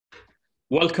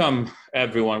Welcome,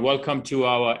 everyone. Welcome to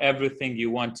our Everything You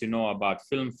Want to Know About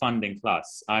Film Funding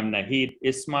class. I'm Nahid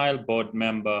Ismail, board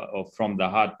member of From the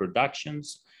Heart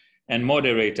Productions and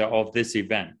moderator of this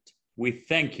event. We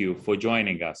thank you for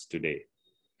joining us today.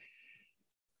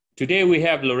 Today we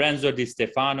have Lorenzo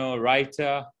DeStefano,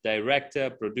 writer,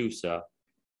 director, producer.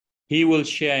 He will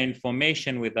share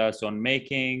information with us on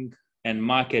making and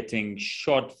marketing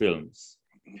short films.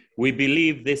 We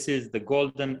believe this is the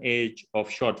golden age of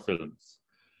short films.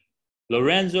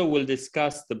 Lorenzo will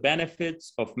discuss the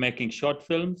benefits of making short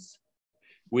films.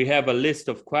 We have a list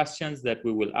of questions that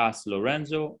we will ask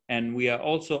Lorenzo, and we are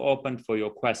also open for your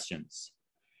questions.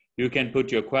 You can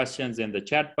put your questions in the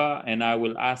chat bar, and I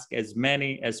will ask as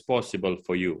many as possible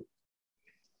for you.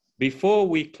 Before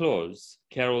we close,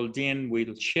 Carole Dean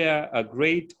will share a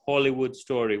great Hollywood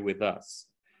story with us.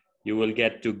 You will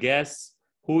get to guess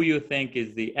who you think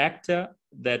is the actor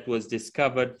that was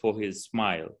discovered for his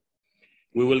smile.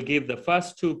 We will give the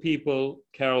first two people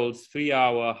Carole's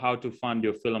 3-hour How to Fund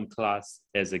Your Film class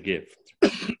as a gift.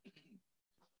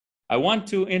 I want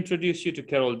to introduce you to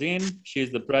Carole Dean. She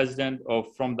is the president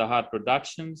of From the Heart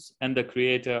Productions and the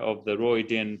creator of the Roy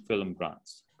Dean Film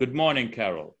Grants. Good morning,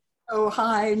 Carole. Oh,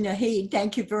 hi, Nahid.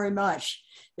 Thank you very much.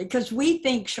 Because we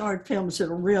think short films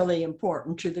are really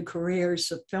important to the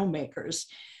careers of filmmakers.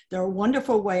 They're a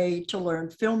wonderful way to learn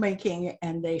filmmaking,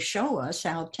 and they show us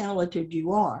how talented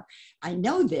you are. I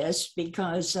know this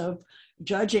because of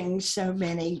judging so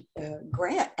many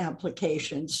grant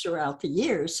applications throughout the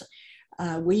years.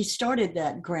 We started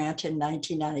that grant in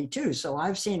 1992, so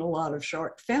I've seen a lot of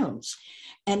short films.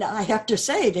 And I have to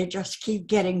say, they just keep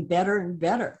getting better and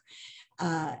better.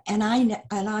 And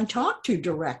I talk to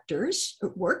directors,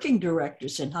 working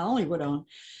directors in Hollywood on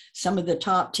some of the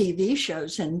top TV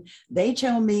shows, and they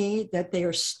tell me that they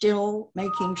are still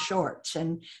making shorts,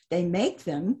 and they make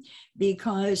them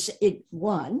because it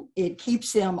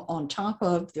keeps them on top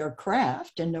of their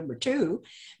craft, and number two,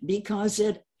 because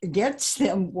it gets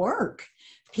them work.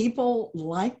 People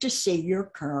like to see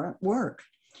your current work.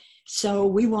 So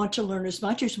we want to learn as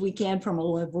much as we can from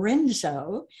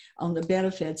Lorenzo on the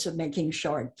benefits of making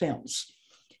short films.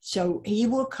 So he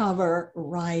will cover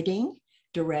writing,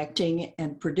 directing,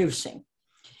 and producing.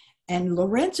 And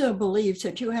Lorenzo believes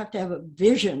that you have to have a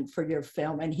vision for your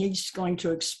film, and he's going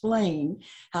to explain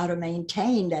how to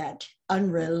maintain that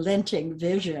unrelenting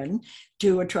vision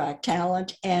to attract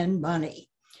talent and money.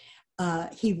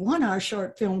 He won our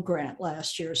short film grant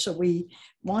last year, so we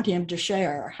want him to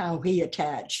share how he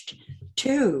attached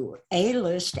 2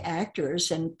 A-list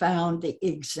actors and found the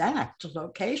exact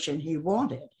location he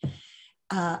wanted.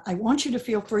 I want you to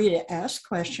feel free to ask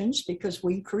questions because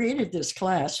we created this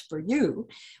class for you.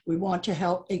 We want to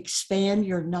help expand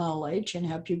your knowledge and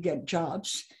help you get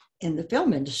jobs in the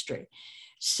film industry.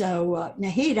 So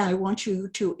Nahid, I want you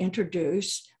to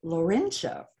introduce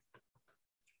Lorenzo.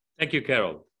 Thank you,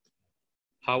 Carole.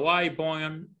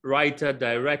 Hawaii-born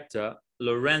writer-director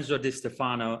Lorenzo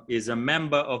DeStefano is a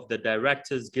member of the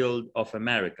Directors Guild of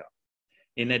America.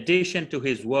 In addition to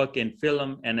his work in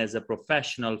film and as a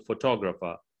professional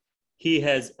photographer, he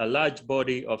has a large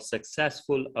body of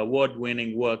successful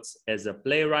award-winning works as a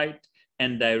playwright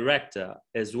and director,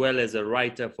 as well as a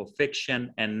writer for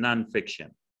fiction and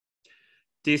nonfiction.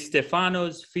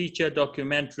 DeStefano's feature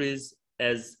documentaries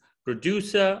as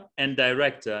producer and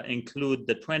director include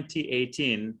the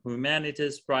 2018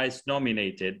 Humanities Prize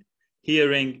nominated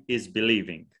Hearing is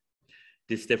Believing.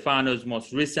 DeStefano's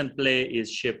most recent play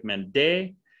is Shipment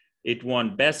Day. It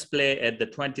won Best Play at the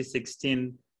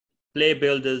 2016 Play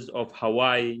Builders of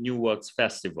Hawaii New Works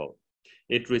Festival.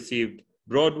 It received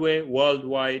Broadway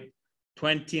Worldwide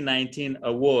 2019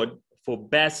 Award for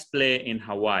Best Play in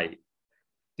Hawaii.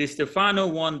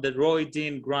 DeStefano won the Roy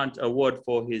Dean Grant Award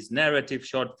for his narrative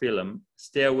short film,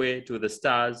 Stairway to the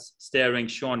Stars, starring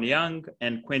Sean Young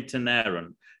and Quinton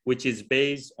Aaron, which is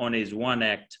based on his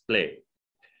one-act play.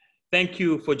 Thank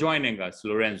you for joining us,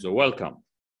 Lorenzo. Welcome.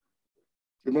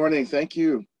 Good morning. Thank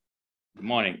you. Good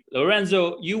morning.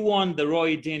 Lorenzo, you won the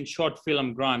Roy Dean Short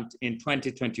Film Grant in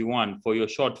 2021 for your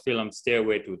short film,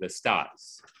 Stairway to the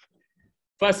Stars.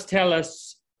 First, tell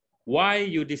us why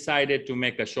you decided to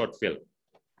make a short film.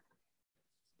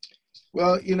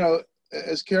 Well, you know,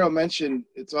 as Carole mentioned,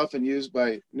 it's often used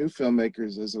by new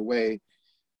filmmakers as a way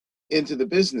into the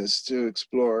business to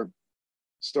explore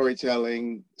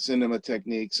storytelling, cinema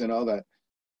techniques, and all that.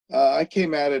 I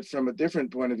came at it from a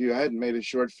different point of view. I hadn't made a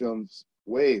short film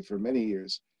way for many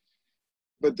years.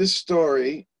 But this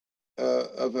story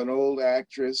of an old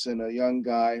actress and a young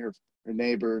guy, her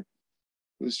neighbor,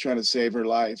 who's trying to save her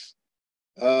life,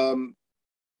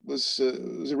 was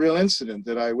a real incident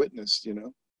that I witnessed, you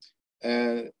know.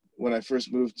 And when I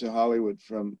first moved to Hollywood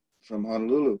from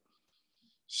Honolulu.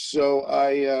 So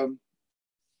I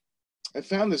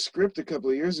found the script a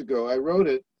couple of years ago. I wrote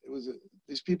it. It was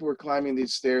these people were climbing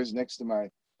these stairs next to my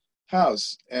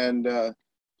house, and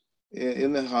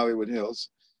in the Hollywood Hills.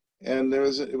 And it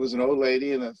was an old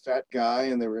lady and a fat guy,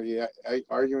 and they were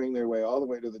arguing their way all the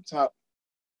way to the top.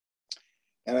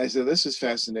 And I said, this is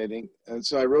fascinating. And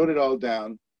so I wrote it all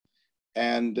down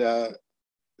and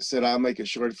said, I'll make a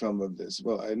short film of this.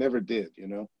 Well, I never did, you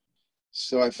know.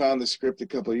 So I found the script a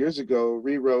couple of years ago,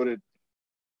 rewrote it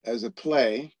as a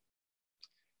play,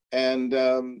 and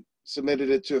submitted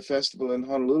it to a festival in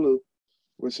Honolulu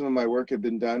where some of my work had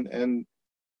been done, and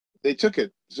they took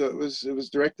it. So it was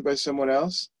directed by someone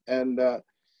else, and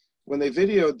when they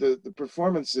videoed the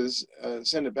performances,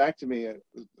 sent it back to me,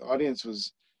 the audience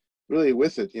was really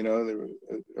with it. You know,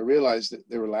 I realized that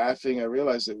they were laughing. I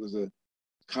realized it was a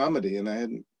comedy, and I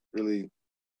hadn't really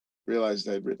realized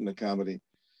I'd written a comedy.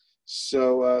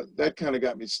 So that kind of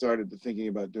got me started to thinking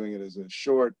about doing it as a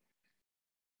short,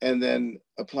 and then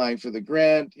applying for the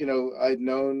grant. You know, I'd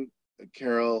known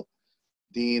Carole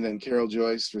Dean and Carol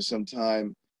Joyce for some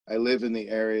time. I live in the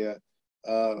area.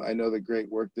 I know the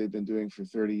great work they've been doing for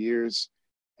 30 years.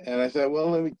 And I thought, well,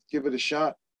 let me give it a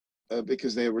shot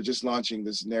because they were just launching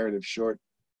this narrative short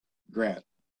grant,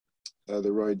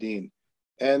 the Roy Dean.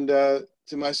 And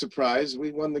to my surprise,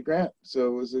 we won the grant. So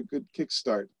it was a good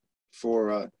kickstart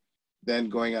for then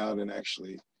going out and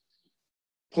actually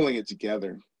pulling it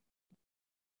together.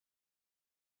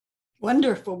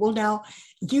 Wonderful. Well, now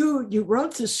you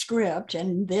wrote the script,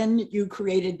 and then you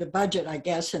created the budget, I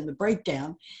guess, and the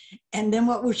breakdown. And then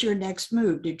what was your next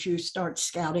move? Did you start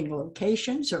scouting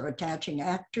locations or attaching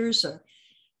actors, or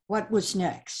what was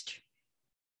next?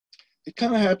 It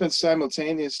kind of happened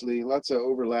simultaneously, lots of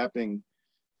overlapping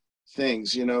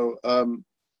things. You know,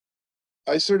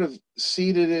 I sort of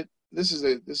seeded it. This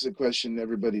is a question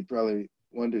everybody probably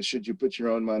wonders: should you put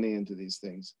your own money into these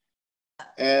things?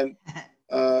 And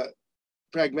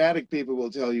pragmatic people will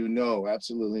tell you no,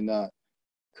 absolutely not.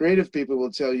 Creative people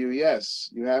will tell you yes,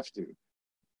 you have to.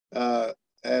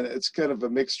 And it's kind of a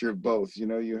mixture of both. You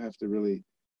know, you have to really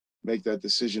make that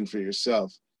decision for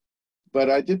yourself. But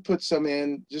I did put some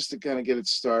in just to kind of get it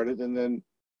started, and then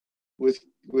with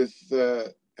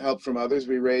help from others,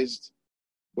 we raised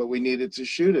what we needed to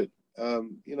shoot it.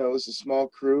 You know, it was a small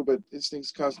crew, but these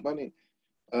things cost money.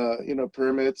 You know,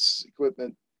 permits,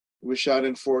 equipment. It was shot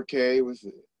in 4K with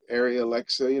area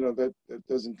Alexa. You know, that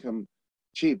doesn't come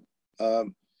cheap.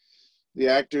 The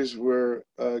actors were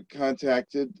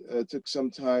contacted. It took some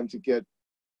time to get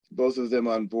both of them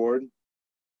on board.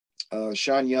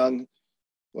 Sean Young,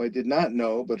 who I did not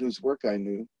know, but whose work I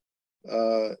knew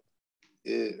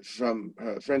from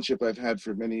a friendship I've had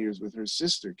for many years with her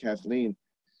sister, Kathleen,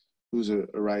 who's a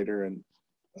writer and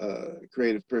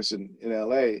creative person in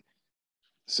LA,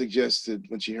 suggested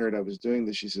when she heard I was doing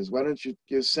this, she says, why don't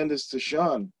you send us to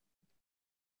Sean?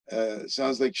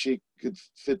 Sounds like she could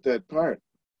fit that part,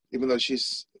 even though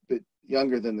she's a bit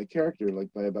younger than the character,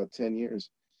 like by about 10 years.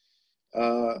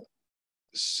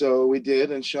 So we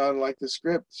did, and Sean liked the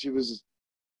script. She was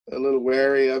a little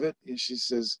wary of it. She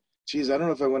says, geez, I don't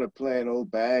know if I want to play an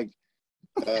old bag.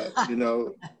 You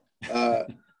know,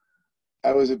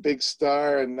 I was a big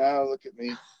star, and now look at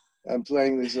me. I'm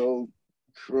playing these old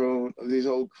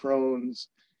crones.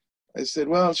 I said,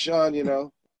 well, Sean, you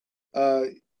know,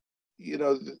 I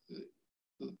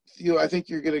think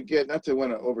you're going to get, not to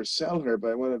want to oversell her,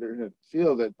 but I wanted her to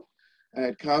feel that I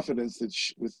had confidence that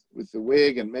with the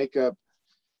wig and makeup,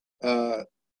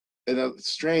 and a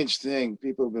strange thing,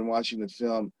 people have been watching the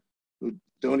film who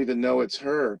don't even know it's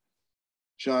her,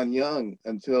 Sean Young,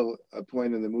 until a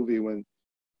point in the movie when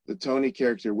the Tony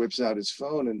character whips out his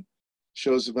phone and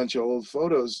shows a bunch of old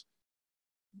photos,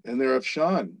 and they're of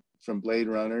Sean from Blade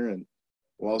Runner and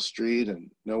Wall Street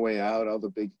and No Way Out, all the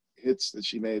big hits that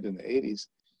she made in the 80s.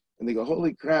 And they go,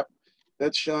 holy crap,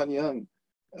 that's Sean Young.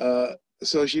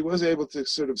 So she was able to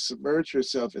sort of submerge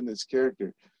herself in this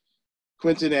character.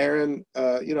 Quentin Aaron,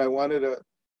 you know, I wanted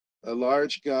a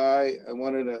large guy. I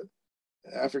wanted a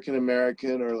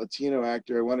African-American or Latino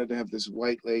actor. I wanted to have this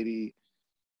white lady,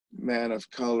 man of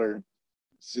color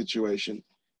situation.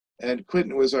 And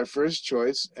Quentin was our first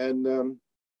choice. And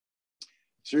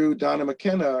through Donna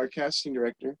McKenna, our casting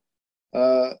director,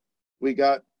 we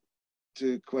got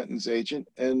to Quentin's agent,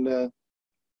 and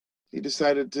he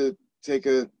decided to take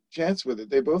a chance with it.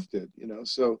 They both did, you know.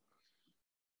 So,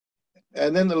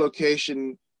 and then the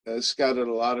location scouted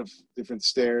a lot of different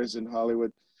stairs in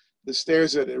Hollywood. The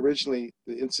stairs that originally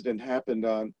the incident happened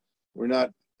on were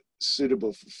not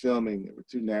suitable for filming. They were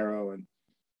too narrow, and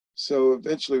so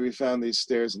eventually we found these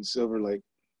stairs in Silver Lake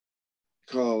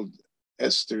called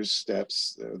Esther's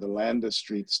Steps, the Landa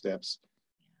Street Steps,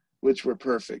 which were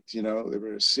perfect. You know, there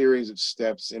were a series of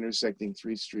steps intersecting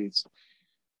 3 streets.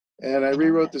 And I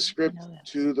rewrote the script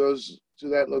to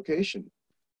that location,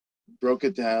 broke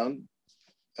it down.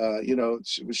 You know,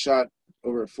 it was shot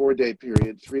over a 4-day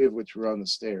period, 3 of which were on the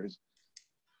stairs.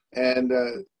 And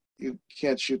you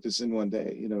can't shoot this in one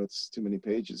day, you know, it's too many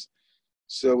pages.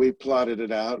 So we plotted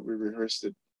it out, we rehearsed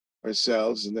it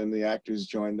ourselves, and then the actors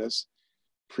joined us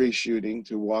pre-shooting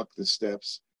to walk the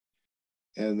steps.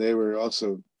 And they were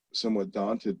also somewhat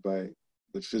daunted by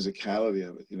the physicality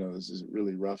of it. You know, this is a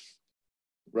really rough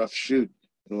shoot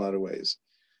in a lot of ways.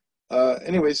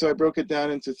 Anyway, so I broke it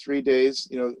down into 3 days.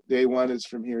 You know, day 1 is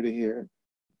from here to here,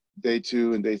 day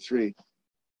 2 and day 3.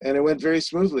 And it went very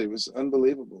smoothly. It was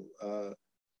unbelievable.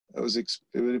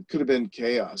 It could have been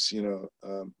chaos, you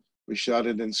know. We shot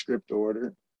it in script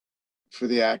order for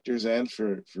the actors and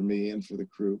for me and for the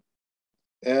crew.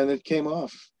 And it came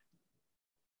off.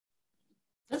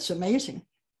 That's amazing.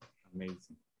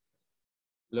 Amazing.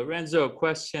 Lorenzo, a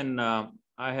question I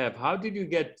have. How did you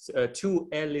get 2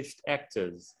 A-list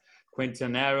actors,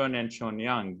 Quentin Aaron and Sean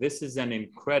Young? This is an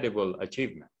incredible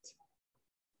achievement.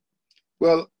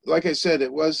 Well, like I said,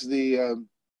 it was the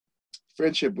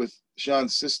friendship with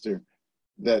Sean's sister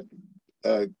that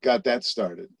got that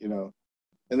started, you know.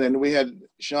 And then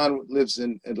Sean lives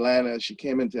in Atlanta. She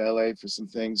came into LA for some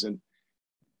things, and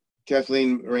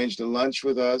Kathleen arranged a lunch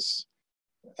with us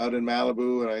out in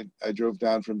Malibu, and I drove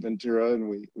down from Ventura, and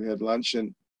we had lunch,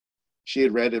 and she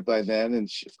had read it by then, and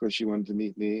of course she wanted to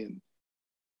meet me. And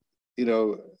you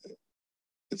know,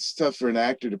 it's tough for an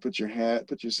actor to put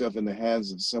yourself in the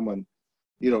hands of someone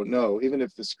you don't know, even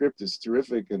if the script is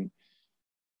terrific, and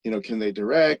you know, can they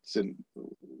direct, and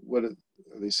what are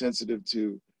they sensitive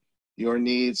to your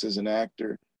needs as an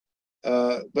actor.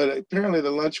 But apparently the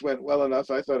lunch went well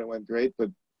enough. I thought it went great, but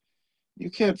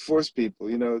you can't force people,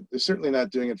 you know. They're certainly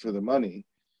not doing it for the money.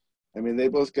 I mean, they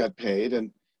both got paid,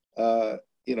 and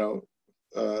you know,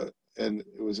 and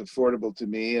it was affordable to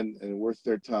me and worth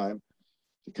their time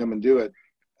to come and do it.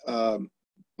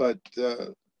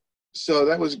 So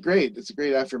that was great. It's a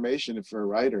great affirmation for a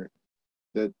writer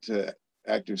that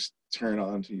actors turn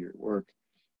on to your work.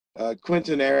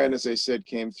 Quentin Aaron, as I said,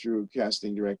 came through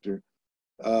casting director.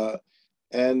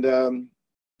 And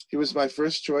he was my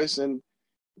first choice, and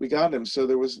we got him. So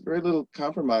there was very little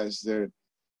compromise there.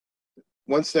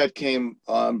 Once that came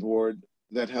on board,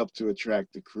 that helped to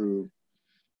attract the crew,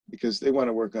 because they want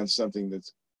to work on something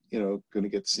that's, you know, going to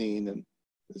get seen and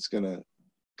it's going to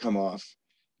come off.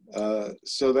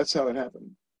 So that's how it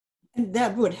happened. And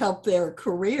that would help their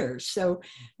careers. So,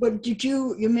 but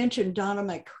you mentioned Donna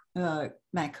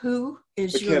McHugh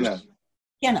is McKenna.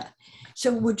 McKenna.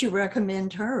 So would you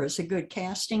recommend her as a good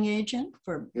casting agent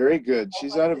for? Very good.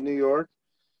 She's out of New York,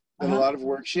 done a lot of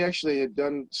work. She actually had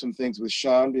done some things with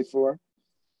Sean before,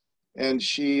 and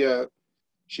she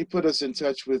put us in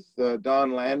touch with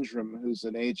Don Landrum, who's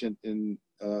an agent in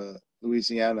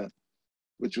Louisiana,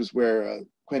 which was where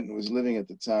Quentin was living at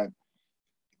the time.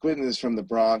 Quentin is from the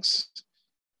Bronx.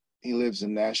 He lives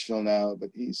in Nashville now, but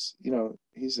he's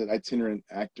an itinerant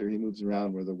actor. He moves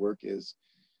around where the work is.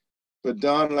 But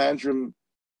Don Landrum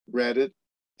read it,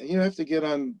 and you have to get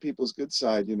on people's good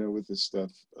side, you know, with this stuff.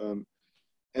 And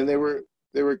they were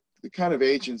the kind of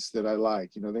agents that I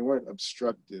like. You know, they weren't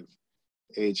obstructive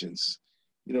agents.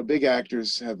 You know, big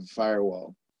actors have a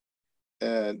firewall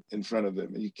and in front of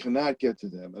them, and you cannot get to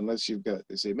them unless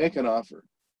they say, make an offer.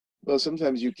 Well,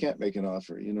 sometimes you can't make an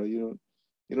offer. You know, you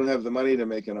don't have the money to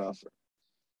make an offer.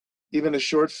 Even a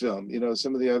short film, you know,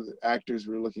 some of the other actors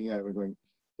we're looking at were going,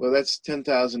 well, that's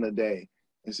 $10,000 a day.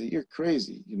 I say, you're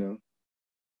crazy, you know.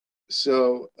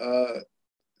 So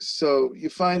you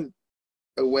find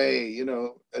a way, you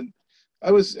know. And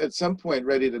I was at some point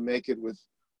ready to make it with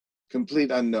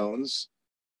complete unknowns,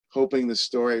 hoping the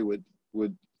story would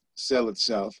sell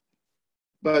itself.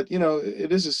 But, you know,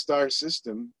 it is a star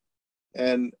system.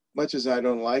 And much as I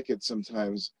don't like it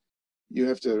sometimes, you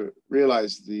have to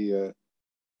realize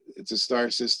it's a star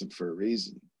system for a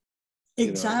reason.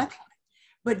 Exactly.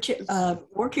 But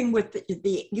working with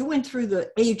you went through the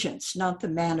agents, not the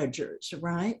managers,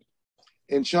 right?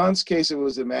 In Sean's case, it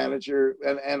was a manager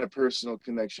and a personal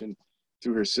connection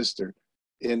through her sister.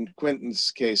 In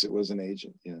Quentin's case, it was an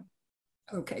agent, yeah.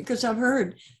 Okay, because I've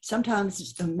heard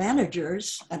sometimes the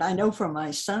managers, and I know from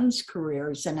my son's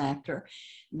career as an actor,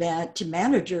 that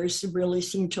managers really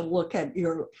seem to look at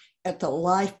the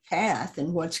life path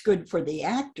and what's good for the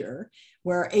actor,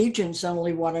 where agents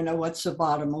only want to know what's the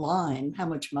bottom line, how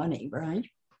much money, right?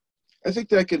 I think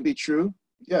that can be true,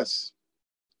 yes.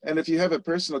 And if you have a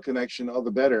personal connection, all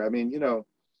the better. I mean, you know,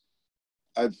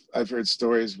 I've heard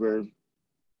stories where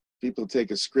people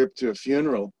take a script to a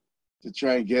funeral to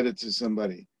try and get it to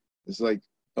somebody. It's like,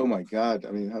 oh my God,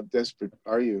 I mean, how desperate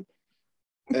are you?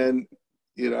 And,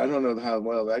 I don't know how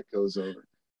well that goes over.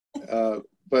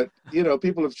 But,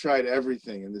 people have tried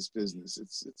everything in this business.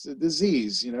 It's a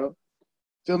disease,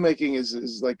 Filmmaking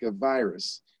is like a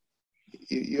virus.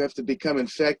 You have to become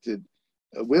infected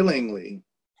willingly,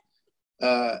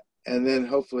 and then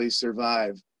hopefully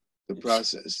survive the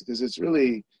process, because it's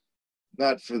really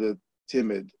not for the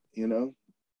timid,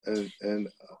 and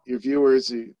your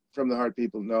viewers, from the heart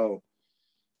people, know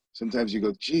sometimes you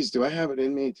go, geez, do I have it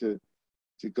in me to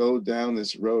go down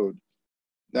this road?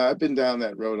 Now, I've been down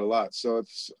that road a lot, so I've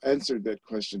answered that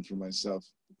question for myself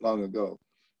long ago.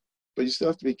 But you still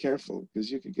have to be careful,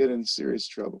 because you could get in serious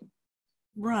trouble.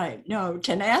 Right. No,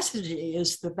 tenacity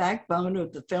is the backbone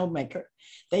of the filmmaker.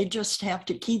 They just have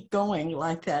to keep going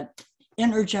like that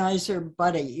Energizer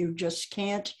buddy. You just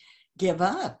can't give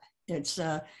up. It's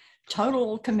a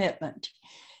total commitment.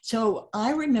 So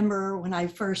I remember when I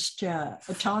first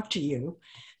talked to you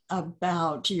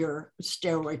about your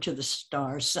Stairway to the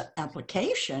Stars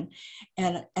application,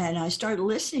 and I started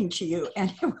listening to you,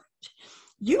 and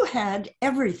you had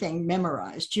everything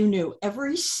memorized. You knew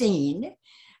every scene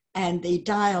and the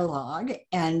dialogue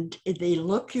and the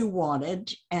look you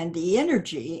wanted and the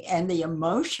energy and the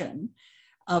emotion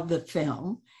of the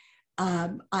film.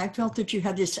 I felt that you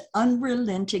had this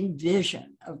unrelenting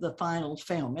vision of the final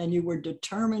film, and you were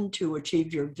determined to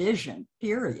achieve your vision,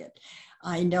 period.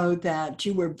 I know that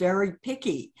you were very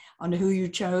picky on who you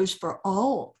chose for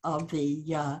all of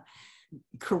the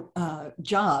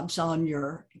jobs on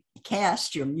your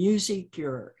cast, your music,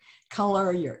 your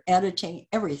color, your editing,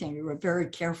 everything. You were very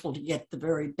careful to get the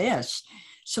very best.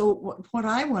 So what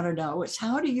I want to know is,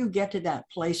 how do you get to that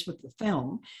place with the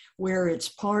film where it's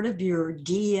part of your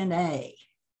DNA?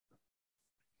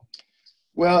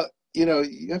 Well,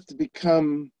 you have to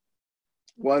become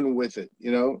one with it.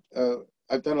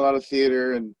 I've done a lot of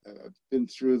theater, and I've been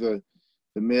through the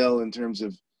mill in terms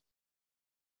of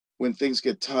when things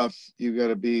get tough, you got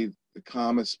to be the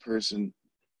calmest person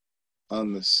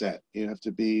on the set. You have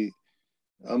to be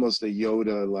almost a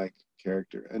Yoda-like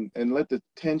character, and let the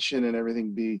tension and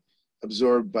everything be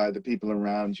absorbed by the people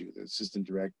around you, the assistant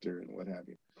director and what have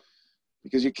you,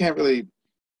 because you can't really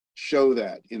show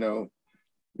that.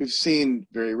 We've seen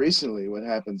very recently what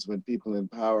happens when people in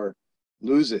power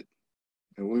lose it,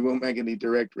 and we won't make any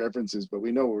direct references, but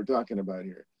we know what we're talking about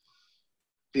here.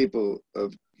 People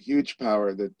of huge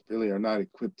power that really are not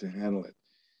equipped to handle it.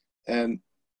 And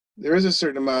there is a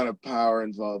certain amount of power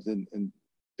involved in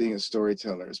being a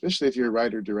storyteller, especially if you're a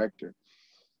writer-director.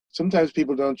 Sometimes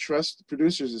people don't trust,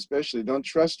 producers especially, don't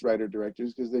trust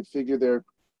writer-directors because they figure they're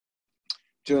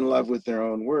too in love with their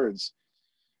own words.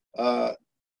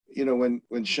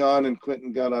 When Sean and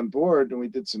Quentin got on board and we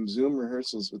did some Zoom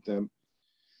rehearsals with them,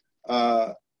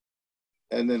 and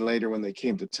then later when they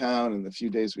came to town and the few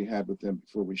days we had with them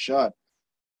before we shot,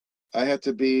 I had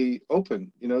to be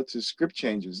open, to script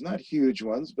changes, not huge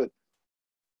ones, but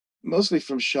mostly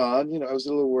from Sean. I was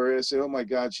a little worried. I said, oh my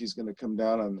God, she's going to come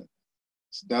down on the,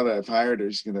 now that I've hired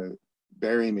her, she's going to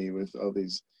bury me with all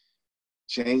these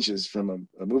changes from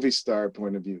a movie star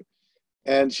point of view.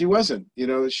 And she wasn't,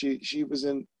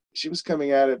 she was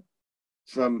coming at it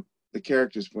from the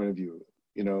character's point of view,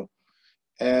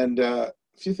 and a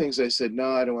few things I said,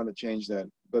 no, I don't want to change that.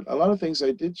 But a lot of things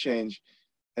I did change,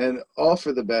 and all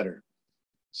for the better.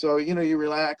 So, you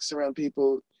relax around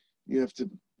people, you have to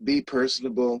be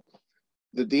personable.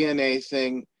 The DNA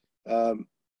thing,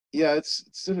 it's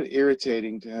sort of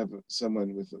irritating to have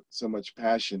someone with so much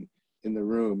passion in the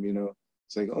room,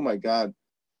 It's like, oh my God,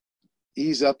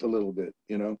 ease up a little bit,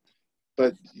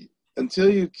 But until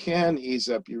you can ease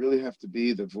up, you really have to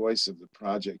be the voice of the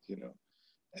project,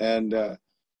 And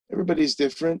everybody's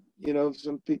different,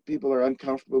 some people are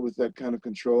uncomfortable with that kind of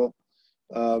control.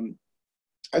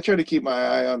 I try to keep my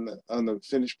eye on the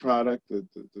finished product, the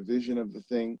vision of the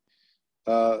thing.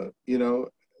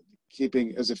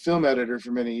 Keeping, as a film editor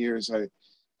for many years, I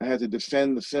had to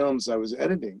defend the films I was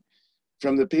editing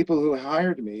from the people who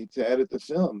hired me to edit the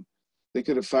film. They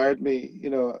could have fired me,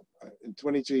 in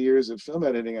 22 years of film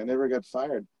editing, I never got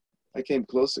fired. I came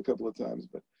close a couple of times,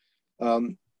 but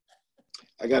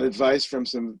I got advice from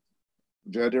some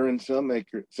veteran film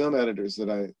editors that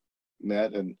I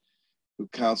met and who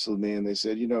counseled me, and they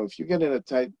said, if you get in a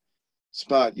tight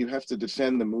spot, you have to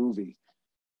defend the movie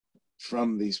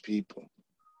from these people.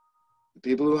 The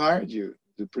people who hired you.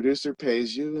 The producer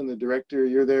pays you, and the director,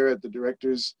 you're there at the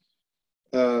director's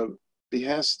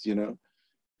behest,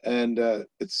 and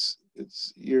it's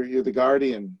you're the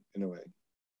guardian in a way.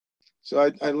 So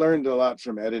I learned a lot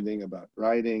from editing about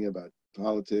writing, about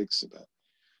politics, about,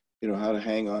 how to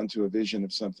hang on to a vision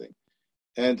of something,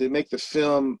 and to make the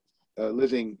film a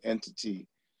living entity,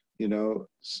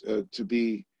 to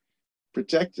be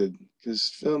protected,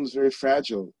 because film's very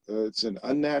fragile. It's an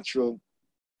unnatural,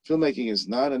 filmmaking is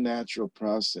not a natural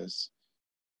process.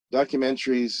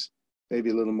 Documentaries,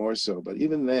 maybe a little more so, but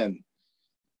even then,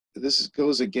 this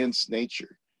goes against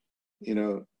nature,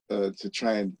 to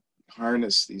try and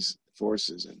harness these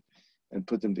forces and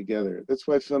put them together. That's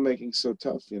why filmmaking's so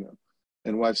tough,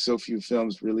 and why so few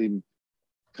films really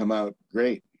come out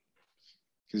great,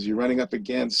 because you're running up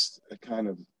against a kind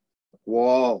of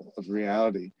wall of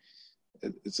reality.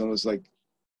 It's almost like,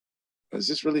 is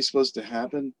this really supposed to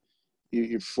happen?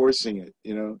 You're forcing it,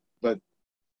 but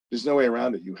there's no way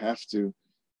around it. You have to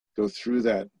go through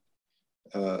that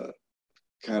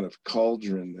kind of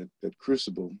cauldron, that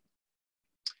crucible,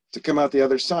 to come out the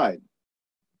other side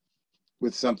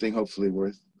with something hopefully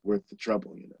worth the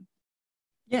trouble,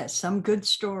 Yes, some good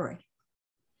story.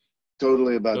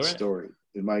 Totally about story,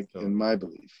 in my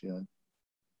belief, yeah.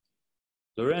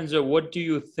 Lorenzo, what do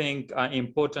you think are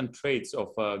important traits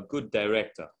of a good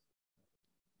director?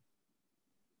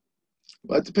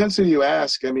 Well, it depends who you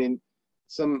ask. I mean,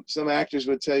 some actors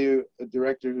would tell you a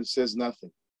director who says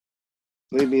nothing.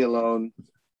 Leave me alone.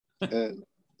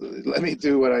 Let me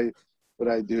do what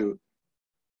I do.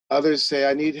 Others say,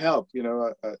 I need help.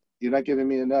 You're not giving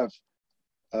me enough.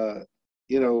 I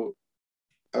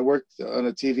worked on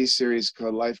a TV series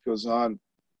called Life Goes On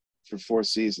for 4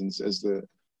 seasons as the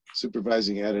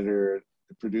supervising editor,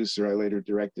 the producer. I later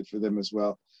directed for them as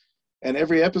well. And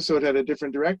every episode had a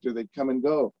different director. They'd come and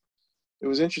go. It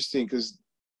was interesting because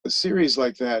a series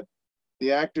like that,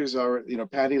 the actors are,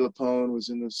 Patti LuPone was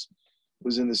in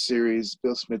the series,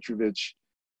 Bill Smitrovich,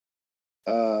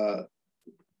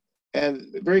 and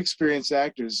very experienced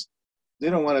actors. They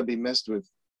don't want to be messed with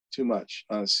too much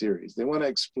on a series. They want to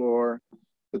explore,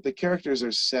 but the characters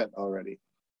are set already.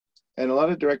 And a lot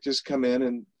of directors come in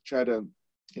and try to,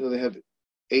 they have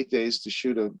 8 days to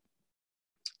shoot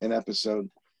an episode.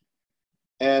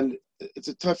 And it's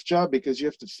a tough job because you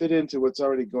have to fit into what's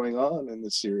already going on in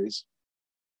the series,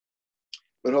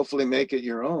 but hopefully make it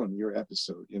your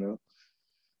episode,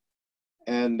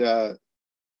 And a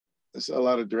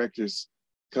lot of directors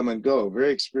come and go,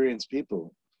 very experienced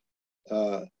people.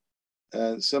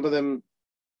 And some of them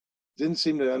didn't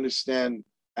seem to understand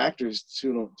actors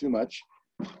too much,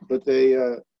 but they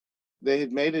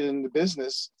had made it in the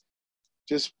business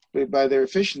just by their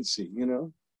efficiency,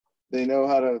 They know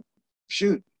how to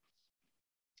shoot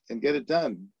and get it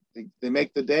done. They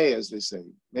make the day, as they say,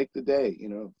 make the day,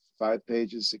 5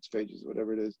 pages, 6 pages,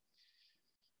 whatever it is.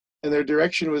 And their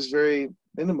direction was very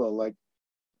minimal. Like,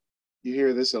 you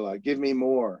hear this a lot, give me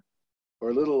more or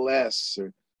a little less,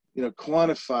 or,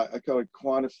 quantify, I call it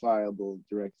quantifiable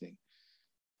directing.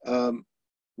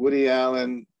 Woody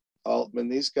Allen, Altman,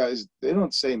 these guys, they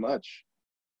don't say much.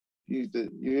 You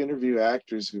interview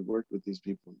actors who've worked with these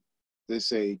people. They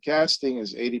say casting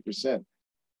is 80%.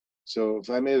 So if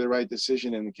I made the right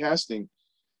decision in the casting,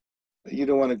 you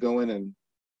don't want to go in and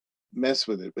mess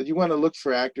with it, but you want to look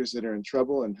for actors that are in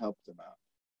trouble and help them out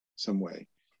some way.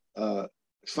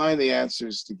 Find the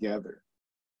answers together.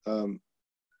 I'm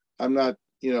not,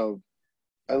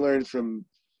 I learned from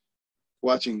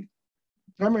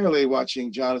primarily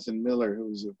watching Jonathan Miller, who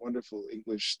was a wonderful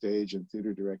English stage and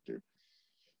theater director,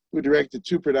 who directed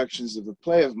 2 productions of a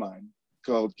play of mine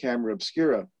called Camera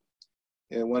Obscura,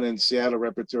 and one in Seattle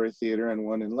Repertory Theater and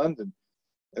one in London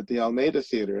at the Almeida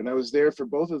Theater. And I was there for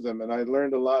both of them, and I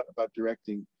learned a lot about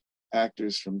directing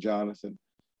actors from Jonathan,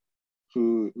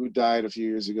 who died a few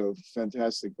years ago,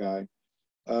 fantastic guy,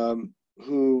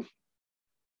 who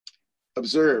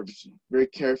observed very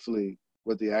carefully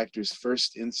what the actor's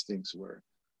first instincts were,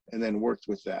 and then worked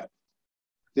with that.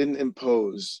 Didn't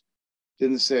impose,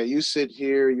 didn't say, you sit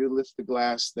here, you lift the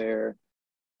glass there,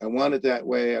 I want it that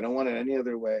way, I don't want it any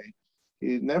other way.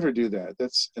 He'd never do that.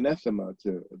 That's anathema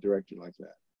to a director like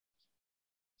that.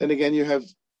 Then again, you have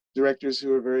directors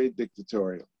who are very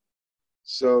dictatorial.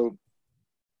 So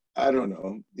I don't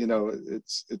know,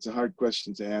 it's a hard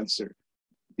question to answer.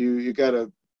 You got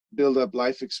to build up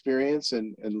life experience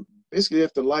and basically you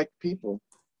have to like people.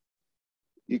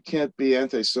 You can't be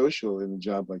antisocial in a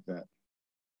job like that,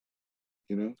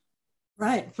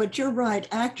 Right, but you're right.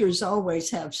 Actors always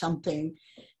have something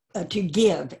to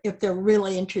give if they're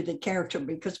really into the character,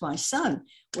 because my son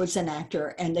was an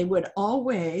actor and they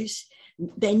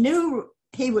knew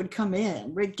he would come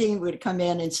in, Rick Dean would come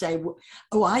in and say,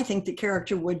 oh, I think the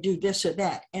character would do this or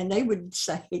that. And they would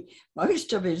say,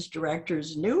 most of his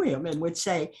directors knew him and would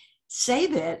say,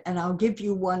 save it and I'll give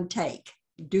you one take,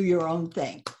 do your own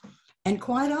thing. And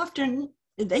quite often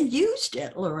they used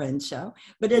it, Lorenzo,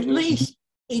 but at least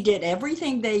he did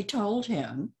everything they told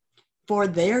him for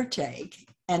their take.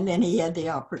 And then he had the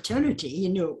opportunity, he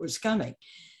knew it was coming.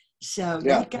 So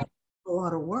that got a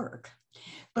lot of work.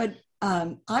 But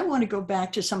I want to go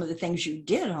back to some of the things you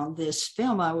did on this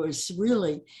film. I was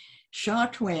really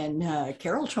shocked when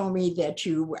Carole told me that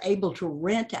you were able to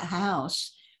rent a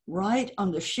house right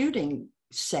on the shooting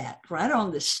set, right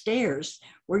on the stairs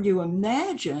where you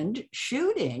imagined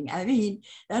shooting. I mean,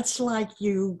 that's like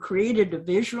you created a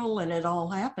visual and it all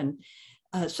happened.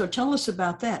 So tell us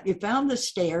about that. You found the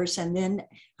stairs, and then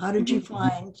how did you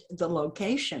find the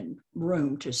location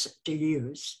room to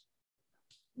use?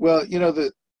 Well, you know,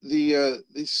 the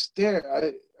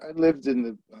stair. I lived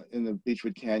in the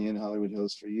Beechwood Canyon, Hollywood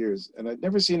Hills for years, and I'd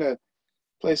never seen a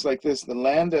place like this. The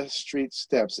Landa Street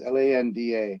Steps, Landa,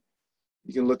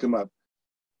 you can look them up,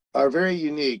 are very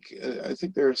unique. I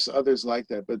think there's others like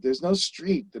that, but there's no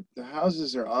street. The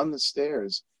houses are on the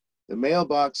stairs. The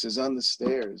mailbox is on the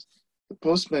stairs. The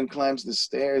postman climbs the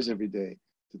stairs every day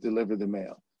to deliver the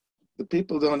mail. The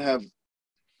people don't have,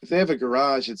 if they have a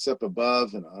garage, it's up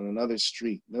above and on another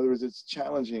street. In other words, it's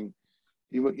challenging.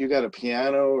 You got a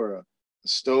piano or a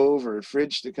stove or a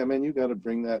fridge to come in, you got to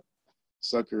bring that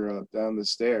sucker down the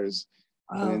stairs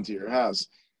and into your house.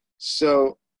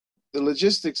 So the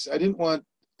logistics, I didn't want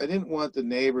the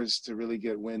neighbors to really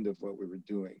get wind of what we were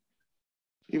doing.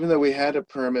 Even though we had a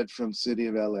permit from City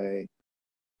of LA,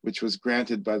 which was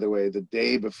granted, by the way, the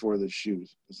day before the shoot.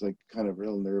 It's like kind of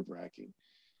real nerve-wracking.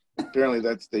 Apparently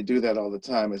they do that all the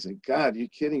time. I said, God, you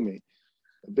kidding me?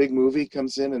 A big movie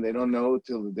comes in and they don't know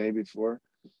till the day before.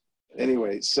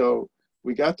 Anyway, so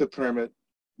we got the permit,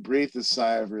 breathed a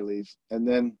sigh of relief, and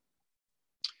then,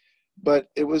 but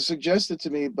it was suggested to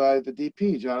me by the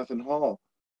DP, Jonathan Hall.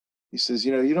 He says,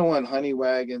 you know, you don't want honey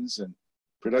wagons and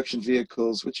production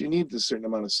vehicles, which you need a certain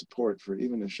amount of support for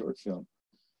even a short film,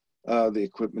 the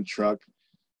equipment truck.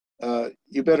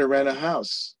 You better rent a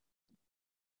house.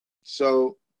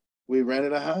 So we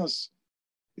rented a house.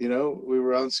 You know, we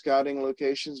were on scouting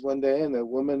locations one day, and a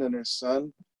woman and her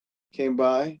son came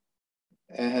by,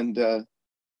 and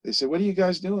they said, what are you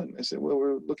guys doing? I said, well,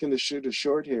 we're looking to shoot a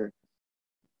short here.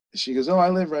 She goes, oh, I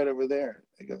live right over there.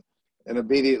 I go, and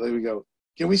immediately we go,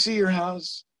 can we see your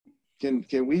house? Can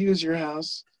we use your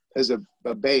house as a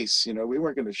base? You know, we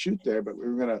weren't going to shoot there, but we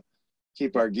were going to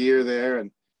keep our gear there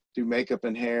and do makeup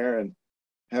and hair and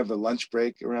have the lunch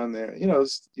break around there, you know,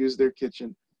 use their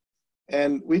kitchen.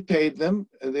 And we paid them.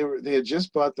 They had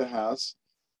just bought the house,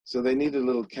 so they needed a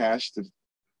little cash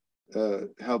to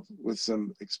help with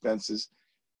some expenses.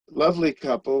 Lovely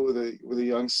couple with a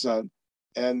young son,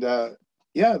 and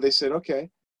yeah, they said okay.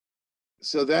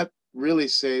 So that really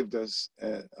saved us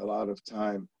a lot of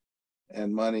time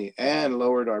and money, and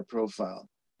lowered our profile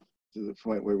to the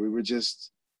point where we were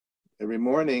just every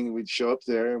morning we'd show up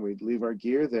there and we'd leave our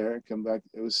gear there and come back.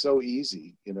 It was so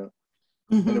easy, you know,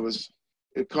 and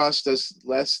it cost us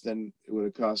less than it would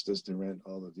have cost us to rent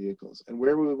all the vehicles. And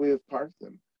where would we have parked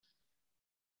them?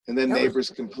 And then neighbors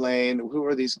complain, who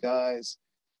are these guys?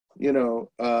 You know,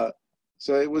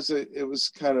 so it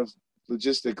was kind of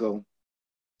logistical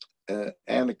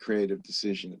and a creative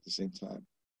decision at the same time.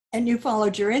 And you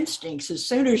followed your instincts. As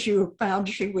soon as you found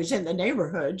she was in the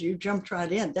neighborhood, you jumped right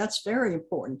in. That's very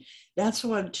important. That's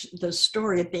what the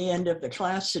story at the end of the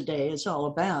class today is all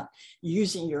about,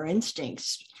 using your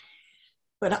instincts.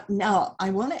 But now I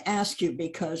want to ask you,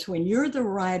 because when you're the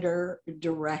writer,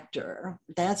 director,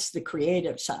 that's the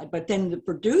creative side, but then the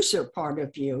producer part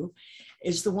of you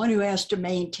is the one who has to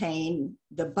maintain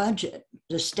the budget,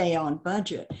 to stay on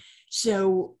budget.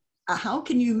 So how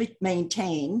can you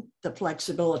maintain the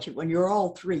flexibility when you're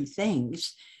all three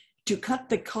things to cut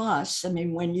the costs? I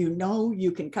mean, when you know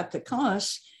you can cut the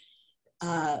costs,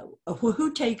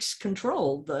 who takes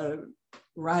control, the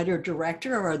writer,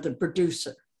 director, or the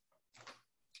producer?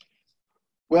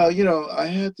 Well, you know, I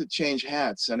had to change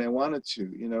hats, and I wanted to,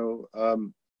 you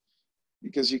know,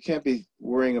 because you can't be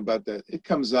worrying about that. It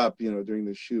comes up, you know, during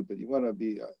the shoot, but you want to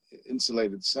be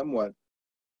insulated somewhat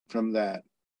from that.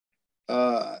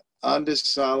 Andis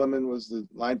Solomon was the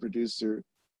line producer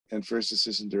and first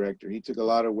assistant director. He took a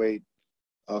lot of weight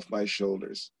off my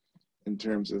shoulders in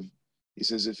terms of, he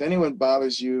says, if anyone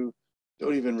bothers you,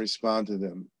 don't even respond to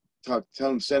them. Tell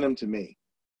them, send them to me,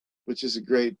 which is a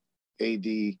great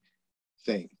AD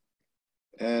thing.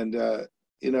 And,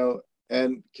 you know,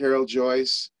 and Carol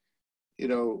Joyce, you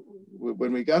know,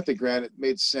 when we got the grant, it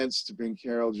made sense to bring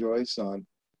Carol Joyce on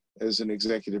as an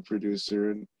executive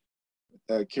producer.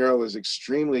 And Carol was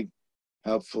extremely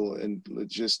helpful in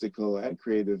logistical and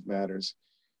creative matters.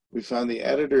 We found the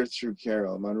editor through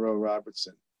Carole, Monroe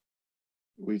Robertson.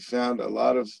 We found a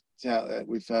lot of talent.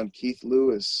 We found Keith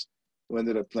Lewis, who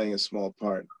ended up playing a small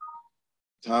part.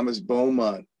 Thomas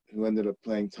Beaumont, who ended up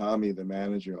playing Tommy, the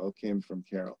manager, all came from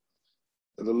Carole.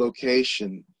 The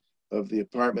location of the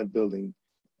apartment building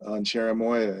on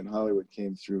Cherimoya in Hollywood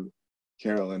came through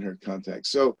Carole and her contacts.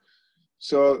 So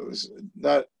it was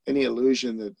not any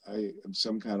illusion that I am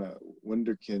some kind of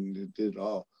wunderkind who did it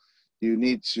all. You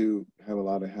need to have a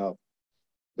lot of help.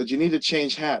 But you need to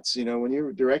change hats. You know, when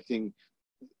you're directing,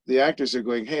 the actors are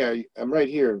going, hey, I'm right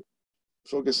here.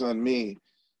 Focus on me,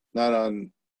 not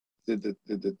on did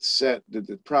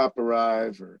the prop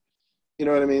arrive, or, you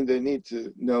know what I mean? They need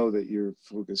to know that you're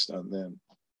focused on them.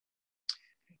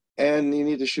 And you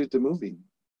need to shoot the movie.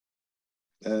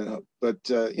 But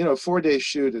you know, a 4-day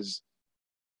shoot is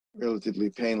relatively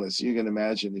painless. You can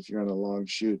imagine if you're on a long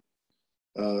shoot,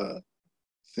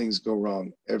 things go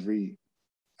wrong every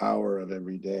hour of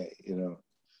every day, you know.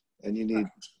 And you need,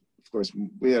 of course,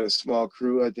 we had a small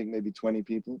crew, I think maybe 20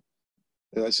 people.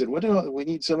 And I said, what do we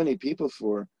need so many people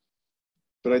for?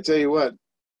 But I tell you what,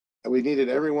 we needed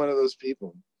every one of those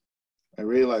people. I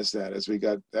realized that as we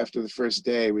got, after the first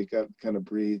day, we got kind of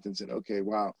breathed and said, okay,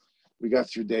 wow, we got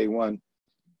through day one.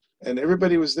 And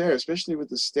everybody was there, especially with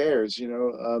the stairs, you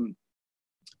know.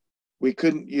 We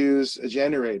couldn't use a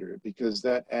generator because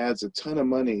that adds a ton of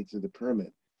money to the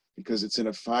permit because it's in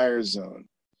a fire zone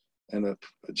and a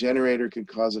generator could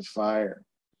cause a fire.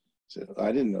 So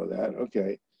I didn't know that,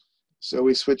 okay. So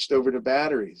we switched over to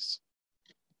batteries,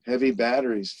 heavy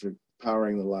batteries for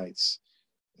powering the lights.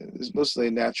 It was mostly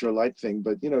a natural light thing,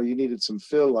 but you know, you needed some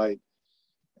fill light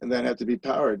and that had to be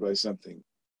powered by something.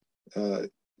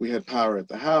 We had power at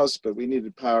the house, but we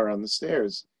needed power on the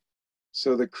stairs.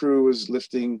 So the crew was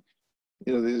lifting,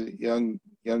 you know, the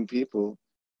young people,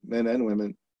 men and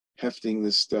women, hefting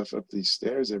this stuff up these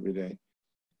stairs every day.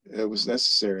 It was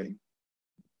necessary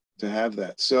to have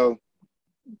that. So,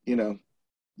 you know,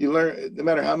 you learn, no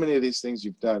matter how many of these things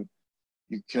you've done,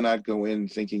 you cannot go in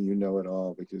thinking you know it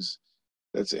all because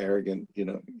that's arrogant, you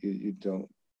know, you don't.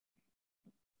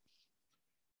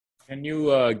 Can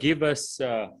you give us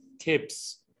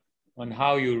tips on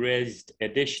how you raised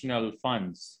additional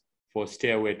funds for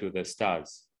Stairway to the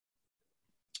Stars?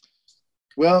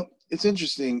 Well, it's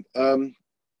interesting.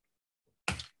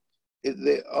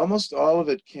 Almost all of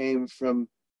it came from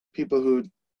people who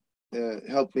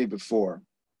helped me before.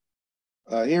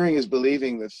 Hearing is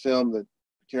Believing, the film that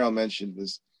Carole mentioned,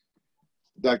 was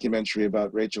a documentary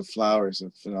about Rachel Flowers,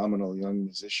 a phenomenal young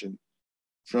musician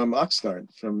from Oxnard,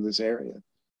 from this area,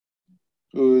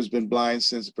 who's been blind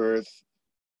since birth,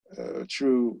 a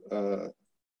true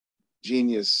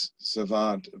genius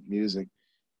savant of music.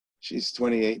 She's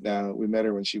 28 now. We met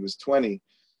her when she was 20.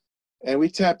 And we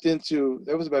tapped into,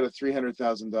 that was about a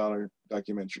 $300,000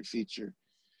 documentary feature.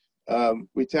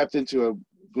 We tapped into a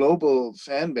global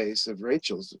fan base of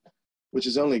Rachel's, which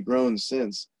has only grown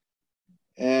since.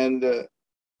 And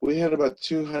we had about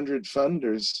 200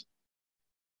 funders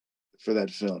for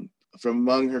that film from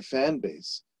among her fan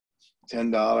base.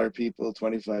 $10 people,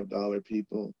 $25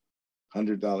 people,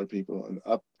 $100 people, and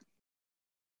up.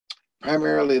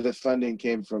 Primarily the funding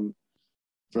came from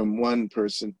one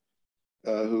person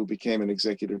who became an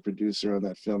executive producer on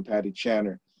that film, Patty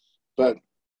Channer. But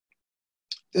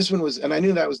this one was, and I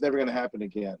knew that was never going to happen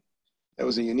again. That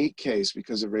was a unique case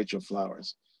because of Rachel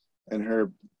Flowers and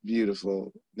her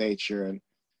beautiful nature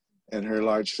and her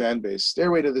large fan base.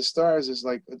 Stairway to the Stars is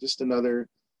like just another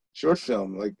short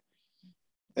film, like,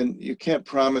 and you can't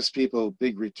promise people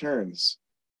big returns.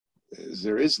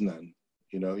 There is none.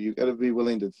 You know, you got to be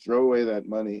willing to throw away that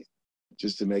money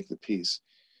just to make the piece.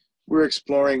 We're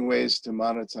exploring ways to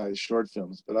monetize short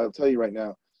films, but I'll tell you right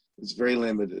now, it's very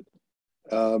limited.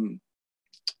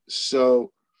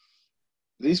 So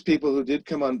these people who did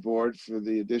come on board for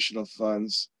the additional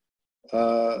funds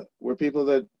were people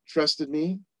that trusted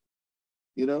me,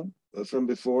 you know, from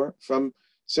before, from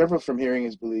several from Hearing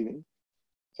is Believing.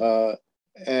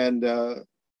 And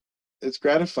it's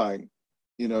gratifying,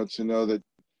 you know, to know that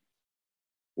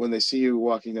when they see you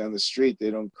walking down the street, they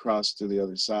don't cross to the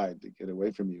other side to get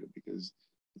away from you because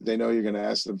they know you're going to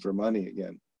ask them for money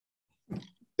again.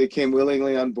 They came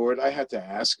willingly on board. I had to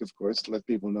ask, of course, to let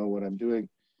people know what I'm doing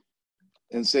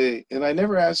and say, and I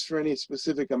never asked for any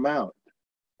specific amount,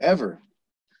 ever.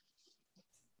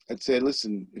 I'd say,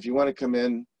 listen, if you want to come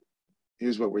in,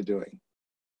 here's what we're doing.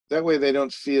 That way they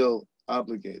don't feel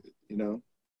obligated, you know.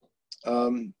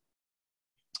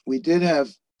 We did have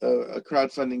a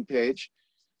crowdfunding page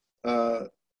on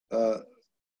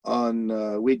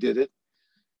We Did It.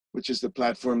 which is the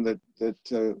platform that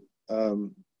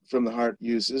From the Heart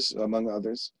uses, among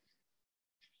others.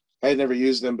 I had never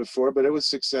used them before, but it was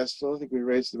successful. I think we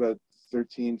raised about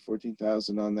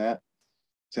 14,000 on that,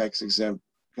 tax-exempt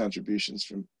contributions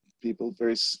from people,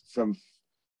 from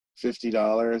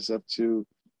 $50 up to,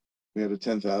 we had a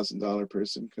 $10,000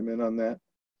 person come in on that.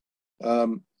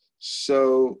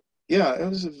 So yeah, it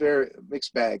was a very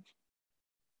mixed bag.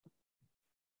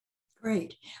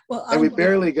 Great. Well, and we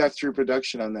barely got through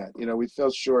production on that. You know, we fell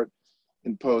short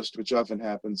in post, which often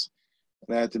happens.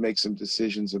 And I had to make some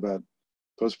decisions about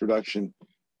post-production,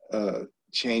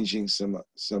 changing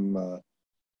some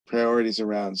priorities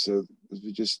around. So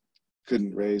we just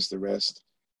couldn't raise the rest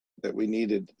that we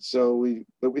needed. So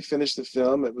but we finished the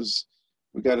film.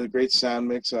 We got a great sound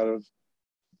mix out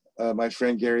of my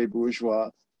friend Gary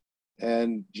Bourgeois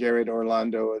and Jared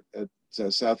Orlando at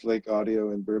South Lake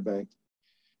Audio in Burbank.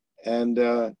 And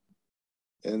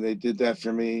they did that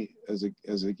for me as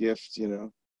a gift, you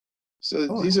know.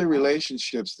 So these are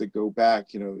relationships that go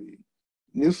back, you know.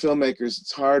 New filmmakers,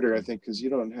 it's harder, I think, because you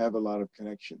don't have a lot of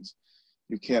connections.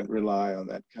 You can't rely on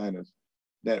that kind of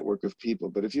network of people.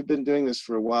 But if you've been doing this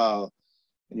for a while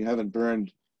and you haven't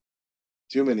burned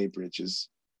too many bridges,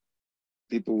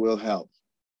 people will help,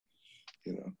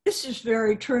 you know. This is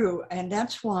very true. And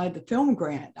that's why the film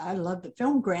grant, I love the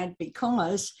film grant,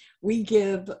 because we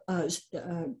give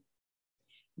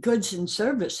goods and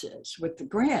services with the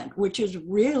grant, which is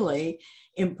really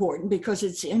important because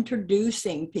it's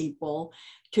introducing people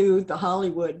to the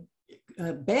Hollywood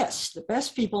the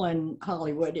best people in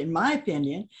Hollywood, in my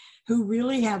opinion, who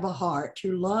really have a heart,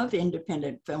 who love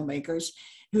independent filmmakers,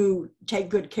 who take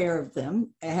good care of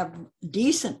them, have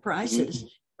decent prices,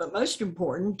 but most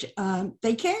important,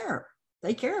 they care.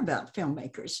 They care about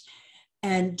filmmakers.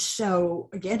 And so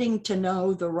getting to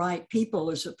know the right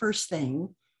people is the first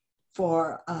thing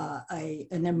for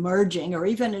an emerging or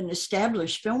even an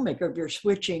established filmmaker. If you're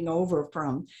switching over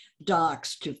from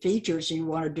docs to features and you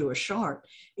want to do a short,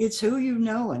 it's who you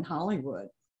know in Hollywood,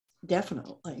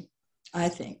 definitely, I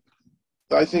think.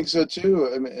 I think so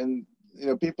too. I mean, and you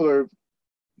know,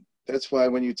 that's why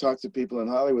when you talk to people in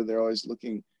Hollywood, they're always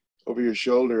looking over your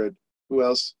shoulder at who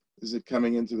else is it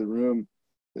coming into the room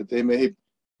that they may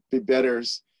be better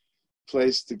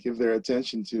placed to give their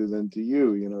attention to than to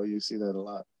you. You know, you see that a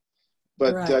lot.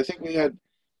 But right. I think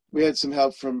we had some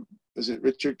help from, was it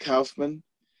Richard Kaufman?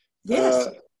 Yes.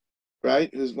 Right?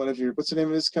 Who's one of your, what's the name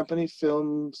of his company?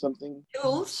 Film something?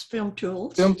 Film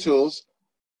Tools. Film Tools.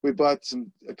 We bought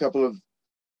a couple of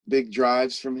big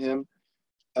drives from him.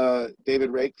 David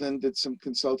Rakeland did some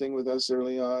consulting with us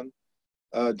early on.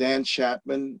 Dan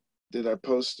Chapman did our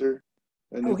poster,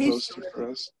 a new poster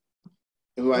for us,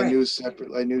 who I knew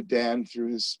separately. I knew Dan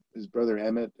through his brother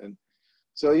Emmett. And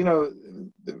so, you know,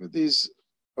 these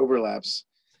overlaps.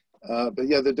 But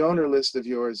yeah, the donor list of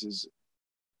yours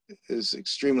is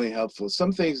extremely helpful.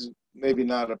 Some things maybe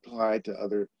not apply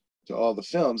to all the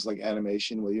films, like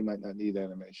animation. Well, you might not need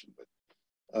animation,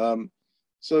 but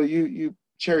so you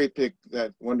cherry pick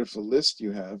that wonderful list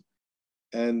you have,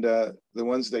 and the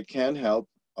ones that can help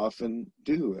often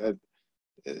do at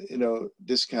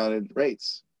discounted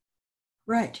rates.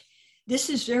 Right. This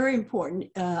is very important.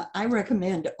 I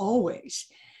recommend always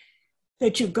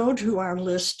that you go to our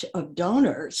list of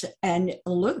donors and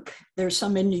look. There's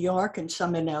some in New York and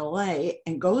some in LA,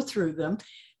 and go through them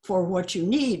for what you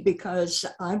need, because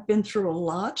I've been through a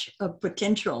lot of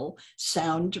potential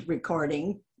sound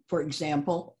recording, for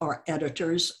example, or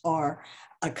editors or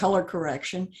a color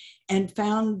correction, and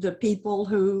found the people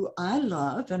who I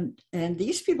love. And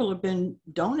these people have been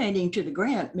donating to the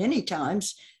grant many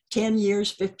times, 10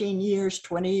 years, 15 years,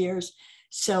 20 years.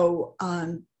 So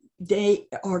they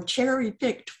are cherry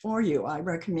picked for you. I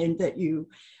recommend that you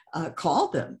call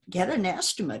them, get an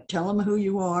estimate, tell them who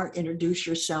you are, introduce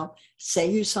yourself, say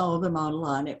you saw them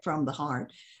online at From the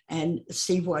Heart, and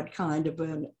see what kind of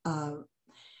a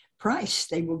price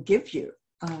they will give you.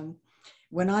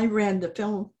 When I ran the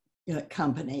film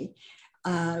company,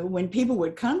 when people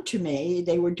would come to me,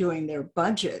 they were doing their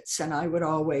budgets, and I would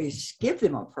always give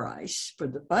them a price for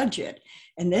the budget.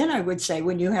 And then I would say,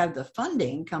 when you have the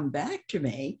funding, come back to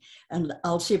me and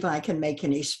I'll see if I can make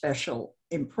any special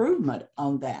improvement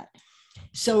on that.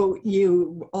 So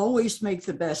you always make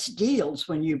the best deals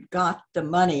when you've got the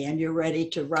money and you're ready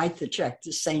to write the check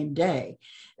the same day.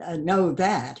 Know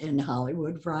that in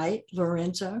Hollywood, right,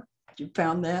 Lorenzo? You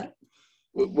found that?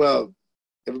 Well,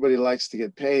 everybody likes to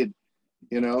get paid,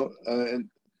 you know, and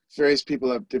various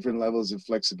people have different levels of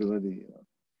flexibility, you know.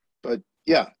 But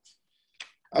yeah,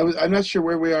 I'm not sure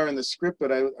where we are in the script,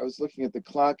 but I was looking at the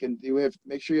clock, and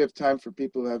make sure you have time for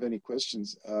people who have any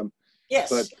questions. Yes.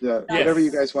 Whatever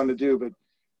you guys want to do, but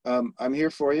I'm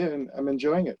here for you and I'm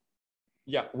enjoying it.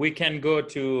 Yeah, we can go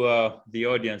to the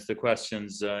audience, the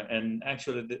questions, and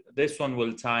actually this one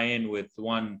will tie in with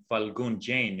one Falgun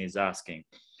Jain is asking.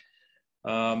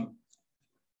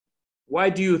 Why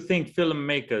do you think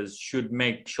filmmakers should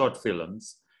make short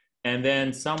films? And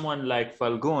then someone like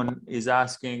Falgun is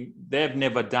asking, they've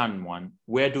never done one.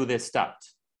 Where do they start?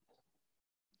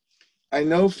 I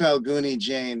know Falguni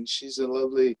Jain. She's a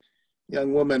lovely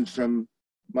young woman from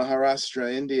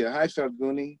Maharashtra, India. Hi,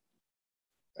 Falguni.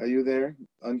 Are you there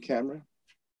on camera?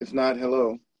 If not,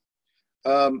 hello.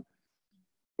 Well,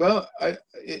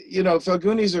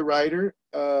 Falguni's a writer.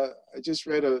 I just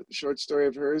read a short story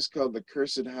of hers called The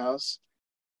Cursed House.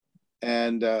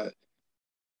 And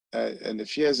if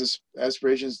she has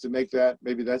aspirations to make that,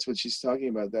 maybe that's what she's talking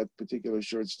about, that particular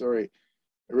short story.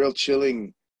 A real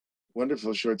chilling,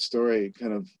 wonderful short story,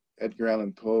 kind of Edgar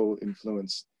Allan Poe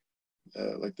influence,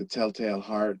 like The Telltale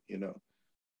Heart,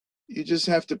 You just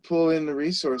have to pull in the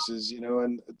resources,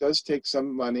 and it does take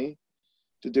some money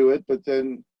to do it. But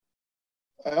then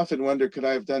I often wonder, could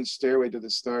I have done Stairway to the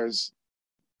Stars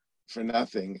for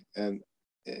nothing? And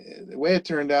the way it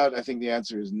turned out, I think the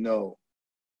answer is no.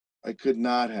 I could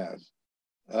not have.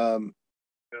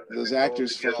 Those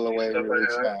actors fall away really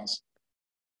fast.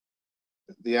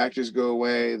 The actors go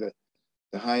away, the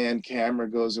high-end camera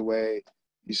goes away,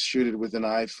 you shoot it with an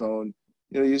iPhone.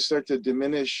 You start to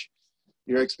diminish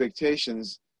your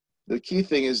expectations. The key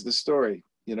thing is the story,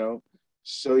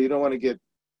 so you don't want to get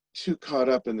too caught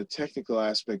up in the technical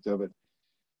aspect of it,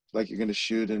 like you're going to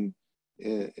shoot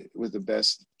with the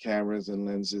best cameras and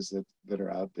lenses that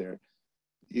are out there.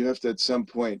 You have to, at some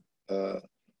point,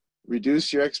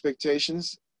 reduce your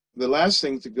expectations. The last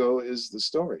thing to go is the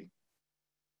story.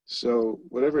 So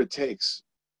whatever it takes.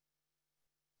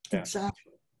 Yeah.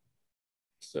 Exactly.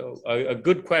 So a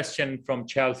good question from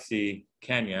Chelsea,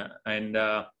 Kenya, and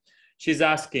she's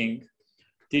asking,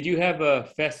 did you have a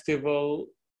festival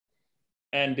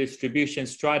and distribution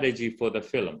strategy for the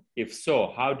film? If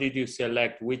so, how did you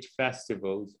select which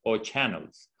festivals or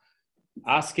channels?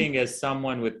 Asking as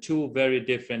someone with two very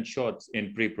different shots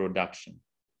in pre-production.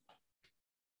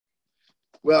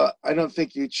 Well, I don't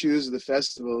think you choose the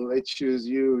festival, they choose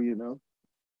you,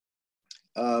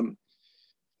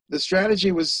 The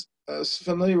strategy was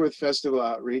familiar with festival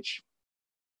outreach.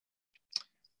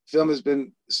 Film has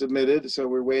been submitted, so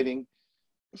we're waiting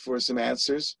for some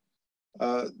answers.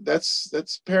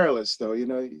 That's perilous, though.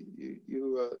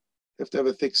 You have to have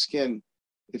a thick skin.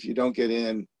 If you don't get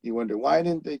in, you wonder, why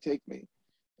didn't they take me?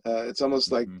 It's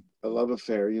almost like a love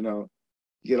affair. You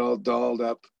get all dolled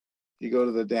up. You go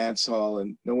to the dance hall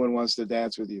and no one wants to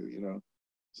dance with you.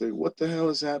 Say, what the hell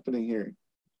is happening here?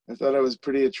 I thought I was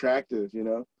pretty attractive,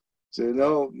 Say,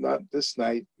 no, not this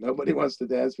night. Nobody wants to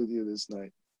dance with you this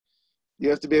night. You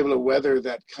have to be able to weather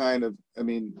that kind of,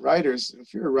 writers,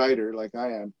 if you're a writer like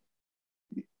I am,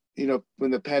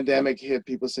 when the pandemic hit,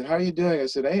 people said, how are you doing? I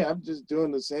said, hey, I'm just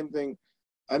doing the same thing.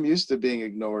 I'm used to being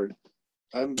ignored.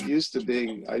 I'm used to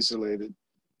being isolated.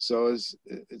 So it's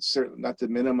certainly not to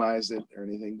minimize it or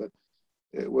anything, but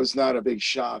it was not a big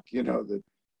shock, that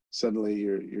suddenly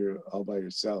you're all by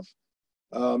yourself.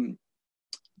 So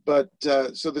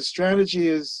the strategy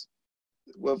is,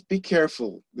 well, be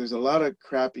careful. There's a lot of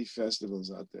crappy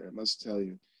festivals out there, I must tell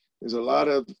you. There's a lot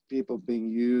of people being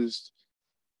used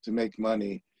to make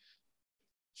money.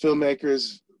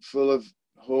 Filmmakers full of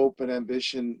hope and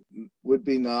ambition,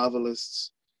 would-be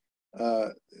novelists.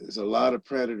 There's a lot of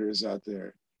predators out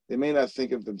there. They may not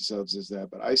think of themselves as that,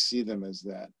 but I see them as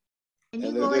that. Can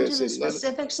you go into the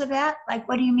specifics of that? Like,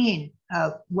 what do you mean?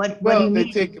 What do you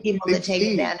mean? People that take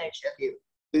advantage of you.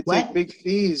 They take big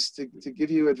fees to give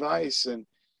you advice and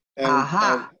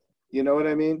you know what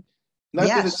I mean? Not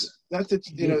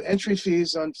that entry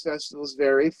fees on festivals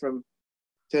vary from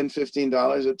 $10,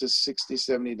 $15 up to $60,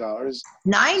 $70.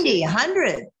 90,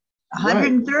 100,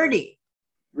 130.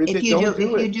 Right. If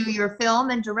you do your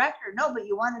film and director, no, but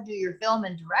you want to do your film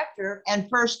and director and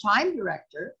first time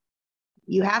director,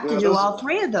 you have to do all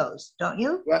three of those, don't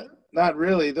you? Well, not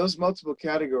really. Those multiple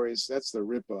categories, that's the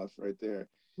ripoff right there.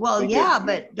 Well,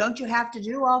 but don't you have to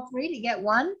do all three to get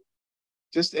one?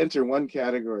 Just enter one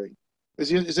category. Is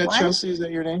that what? Chelsea? Is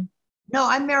that your name? No,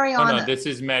 I'm Mariana. Oh, no, this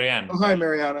is Marianne. Oh, hi,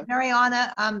 Mariana.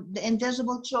 Mariana, the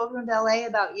Invisible Children of LA,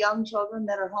 about young children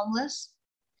that are homeless.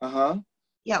 Uh-huh.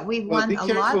 Yeah, we've won a lot.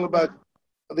 Be careful about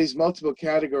these multiple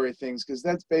category things, because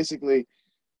that's basically,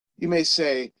 you may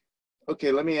say,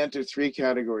 okay, let me enter 3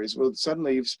 categories. Well,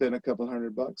 suddenly you've spent a couple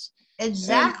 $100.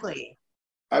 Exactly.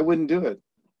 And I wouldn't do it.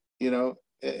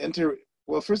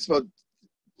 Well, first of all,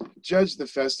 judge the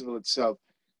festival itself.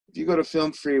 If you go to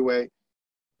Film Freeway,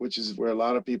 which is where a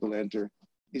lot of people enter,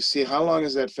 you see how long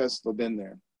has that festival been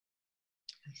there?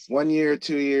 1 year,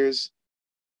 2 years.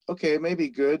 Okay, it may be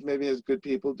good, maybe it has good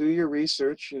people. Do your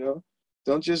research, you know.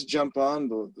 Don't just jump on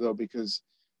though, because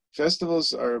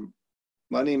festivals are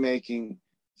money-making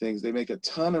things. They make a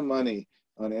ton of money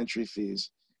on entry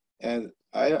fees. And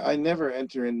I never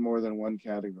enter in more than one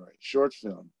category. Short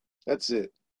film, that's it.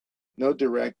 No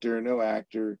director, no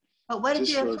actor. But what if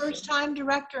just you're a short film. first-time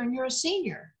director and you're a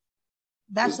senior?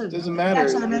 That's Doesn't matter.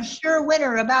 a sure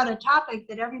winner about a topic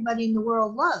that everybody in the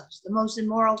world loves, the most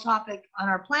immoral topic on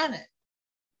our planet.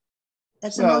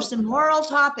 That's the most immoral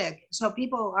topic. So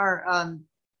people are,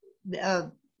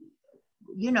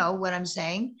 you know what I'm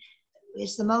saying?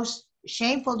 It's the most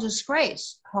shameful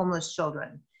disgrace, homeless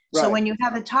children. So Right. when you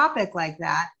have a topic like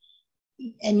that,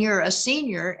 and you're a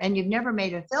senior and you've never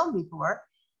made a film before,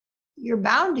 you're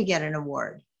bound to get an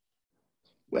award.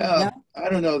 Well, Yeah. I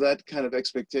don't know, that kind of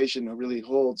expectation really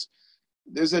holds.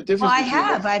 There's a difference Well, I between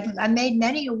have. I made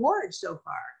many awards so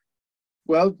far.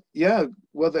 Well, yeah,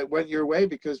 well, that went your way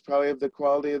because probably of the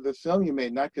quality of the film you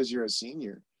made, not because you're a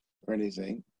senior or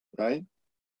anything, right?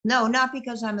 No, not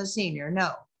because I'm a senior. No.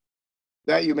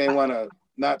 That you may want to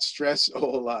not stress a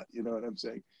whole lot, you know what I'm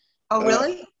saying? Oh,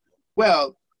 really?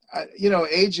 Well, you know,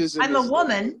 ageism. I'm a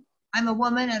woman. I'm a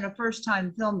woman and a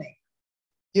first-time filmmaker.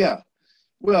 Yeah,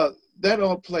 well, that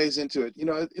all plays into it. You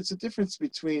know, it's a difference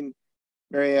between,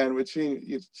 Marianne, between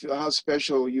you feel how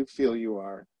special you feel you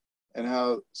are and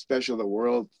how special the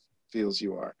world feels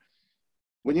you are.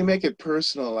 When you make it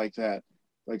personal like that,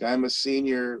 like I'm a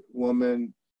senior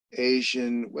woman,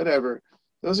 Asian, whatever,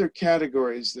 those are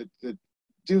categories that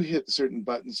do hit certain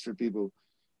buttons for people.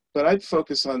 But I'd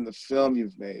focus on the film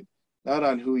you've made, not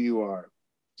on who you are.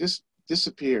 Just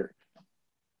disappear.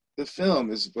 The film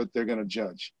is what they're going to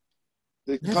judge.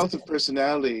 The cult of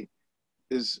personality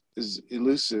is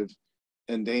elusive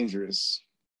and dangerous.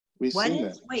 We've What seen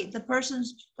is, that. wait, the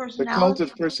person's The personality? cult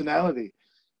of personality,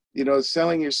 you know,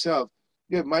 selling yourself.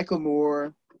 You have Michael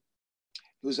Moore,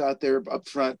 who's out there up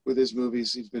front with his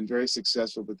movies. He's been very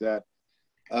successful with that.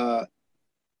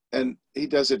 And he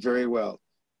does it very well.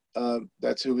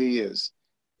 That's who he is.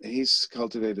 He's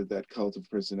cultivated that cult of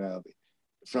personality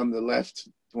from the left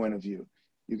point of view.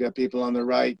 You got people on the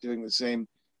right doing the same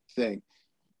thing,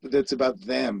 but it's about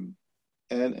them,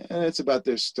 and it's about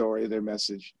their story, their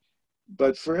message.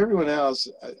 But for everyone else,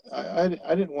 I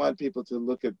didn't want people to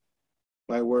look at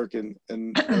my work and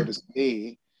notice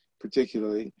me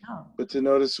particularly, No. but to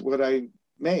notice what I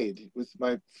made with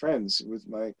my friends, with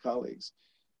my colleagues.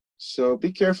 So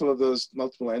be careful of those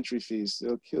multiple entry fees.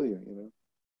 They'll kill you, you know.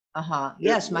 Uh-huh.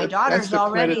 Yes, my That's daughters the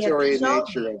already have predatory disowned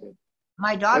nature me. of it.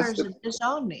 My daughters the- have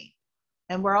disowned me,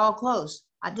 and we're all close.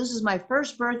 This is my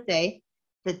first birthday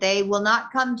that they will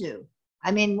not come to.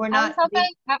 I mean, we're not.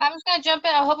 I'm just gonna jump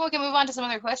in. I hope we can move on to some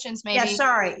other questions, maybe. Yeah,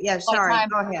 sorry. Yeah, sorry. time.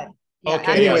 Go ahead. Yeah,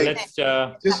 Okay, Anyway, let's.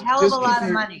 a hell of a lot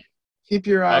of money. Keep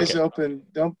your eyes Okay. open.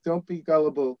 Don't be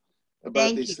gullible about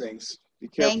Thank these you. things. Be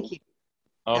careful. Thank you.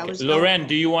 Okay, was Loren, helpful.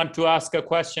 do you want to ask a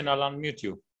question? I'll unmute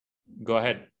you. Go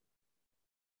ahead.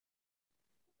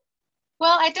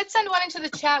 Well, I did send one into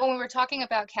the chat when we were talking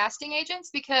about casting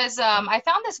agents because I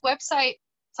found this website,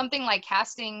 something like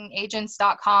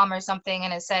castingagents.com or something,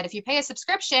 and it said if you pay a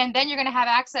subscription, then you're going to have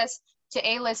access to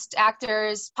A-list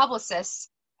actors, publicists.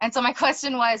 And so my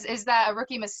question was, is that a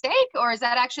rookie mistake or is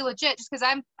that actually legit? Just because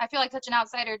I feel like such an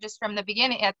outsider just from the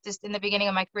beginning, just in the beginning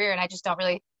of my career, and I just don't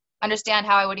really understand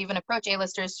how I would even approach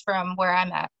A-listers from where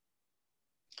I'm at.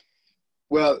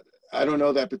 Well, I don't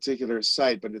know that particular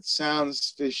site, but it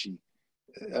sounds fishy.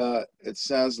 It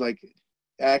sounds like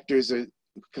actors that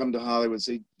come to Hollywood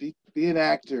say, be an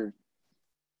actor,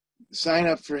 sign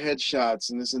up for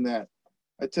headshots and this and that.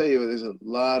 I tell you, there's a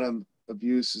lot of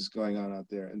abuses going on out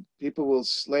there, and people will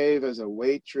slave as a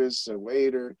waitress, a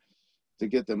waiter, to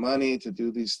get the money to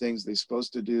do these things they're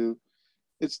supposed to do.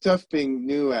 It's tough being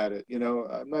new at it. You know,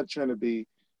 I'm not trying to be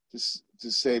to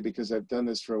say because I've done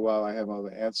this for a while, I have all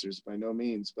the answers, by no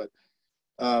means, but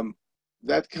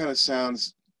that kind of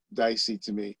sounds dicey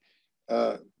to me.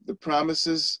 The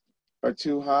promises are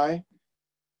too high,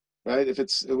 right? If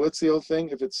it's, what's the old thing?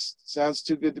 If it sounds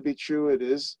too good to be true, it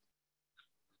is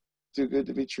too good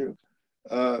to be true.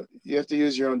 You have to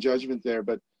use your own judgment there,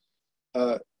 but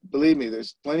believe me,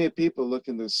 there's plenty of people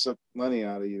looking to suck money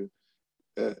out of you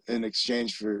in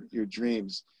exchange for your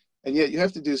dreams. And yet you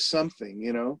have to do something,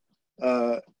 you know.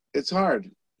 It's hard.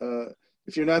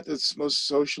 If you're not the most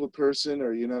social person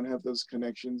or you don't have those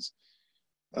connections,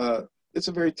 it's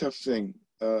a very tough thing.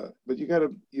 But you got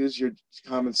to use your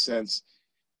common sense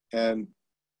and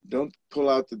don't pull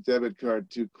out the debit card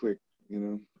too quick, you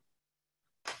know.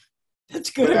 That's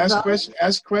good But advice.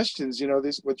 ask questions, you know,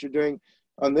 this, what you're doing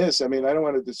on this. I mean, I don't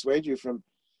want to dissuade you from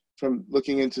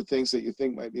looking into things that you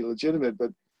think might be legitimate,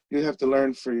 but you have to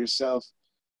learn for yourself.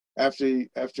 After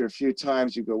a few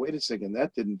times, you go, wait a second,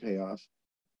 that didn't pay off,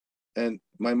 and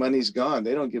my money's gone.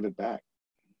 They don't give it back.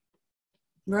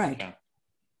 Right. Yeah.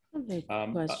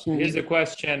 Question. Here's a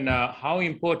question. How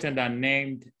important are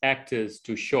named actors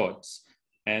to shorts?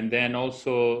 And then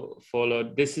also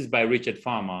followed, this is by Richard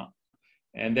Farmer.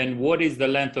 And then what is the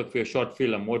length of your short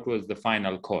film? What was the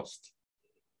final cost?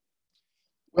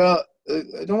 Well,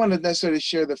 I don't want to necessarily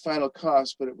share the final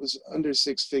cost, but it was under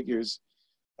 6 figures.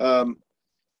 And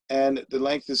the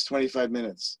length is 25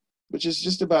 minutes, which is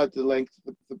just about the length.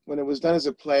 When it was done as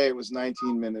a play, it was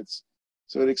 19 minutes.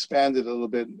 So it expanded a little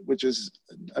bit, which is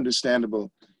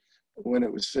understandable when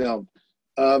it was filmed.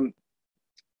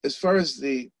 As far as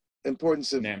the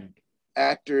importance of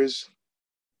actors,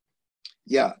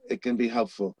 yeah, it can be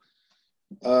helpful.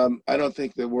 I don't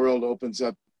think the world opens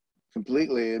up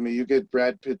completely. I mean, you get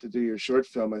Brad Pitt to do your short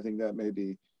film, I think that may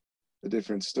be a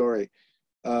different story.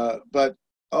 But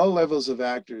all levels of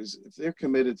actors, if they're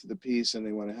committed to the piece and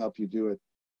they want to help you do it,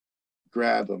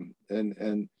 grab them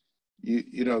and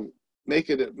you know, make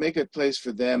a place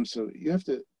for them. So you have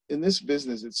to, in this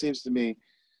business, it seems to me,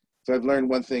 if I've learned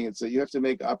one thing, it's that you have to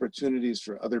make opportunities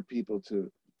for other people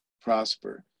to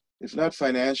prosper. If not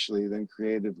financially, then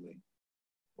creatively,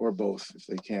 or both if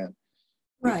they can.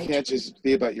 Right. You can't just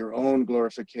be about your own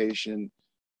glorification,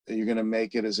 that you're going to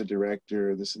make it as a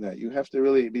director, this and that. You have to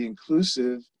really be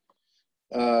inclusive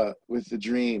with the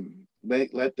dream.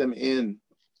 Let them in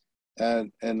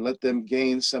and let them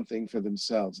gain something for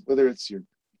themselves, whether it's your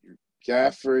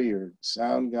gaffer, your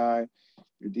sound guy,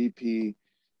 your DP.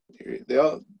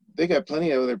 They got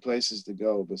plenty of other places to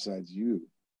go besides you.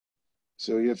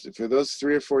 So you have to, for those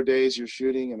 3 or 4 days you're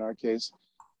shooting, in our case,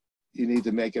 you need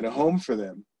to make it a home for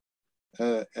them.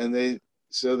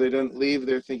 So they don't leave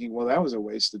there thinking, well, that was a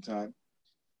waste of time.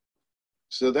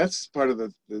 So that's part of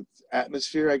the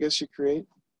atmosphere, I guess, you create,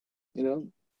 you know?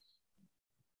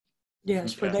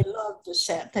 Yes, Okay. where they love the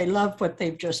set. They love what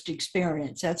they've just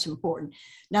experienced. That's important.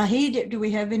 Now, do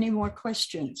we have any more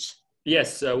questions?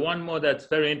 Yes, one more that's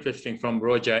very interesting from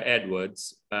Roger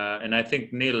Edwards. And I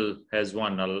think Neil has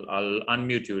one. I'll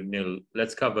unmute you, Neil.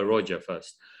 Let's cover Roger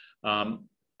first.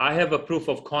 I have a proof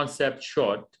of concept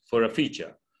short for a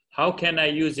feature. How can I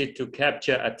use it to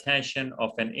capture attention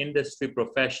of an industry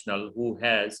professional who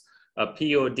has a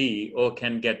POD or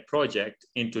can get project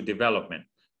into development?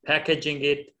 Packaging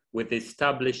it with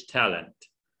established talent.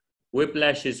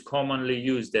 Whiplash is commonly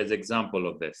used as example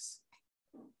of this.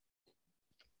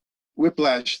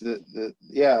 Whiplash,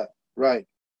 yeah, right.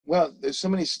 Well, there's so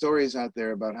many stories out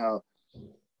there about how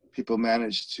people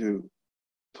managed to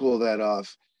pull that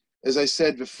off. As I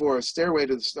said before, Stairway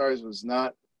to the Stars was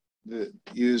not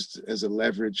used as a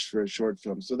leverage for a short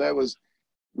film. So that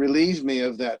relieved me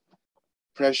of that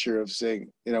pressure of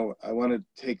saying, you know, I want to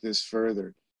take this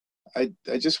further. I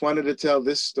just wanted to tell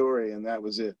this story, and that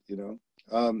was it, you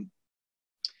know.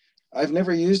 I've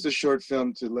never used a short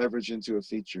film to leverage into a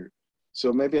feature.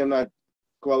 So maybe I'm not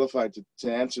qualified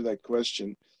to answer that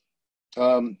question.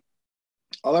 All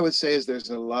I would say is there's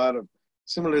a lot of,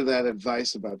 similar to that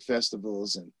advice about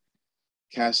festivals and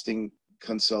casting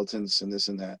consultants and this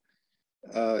and that.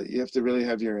 You have to really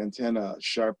have your antenna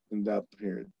sharpened up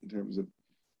here in terms of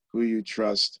who you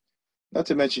trust. Not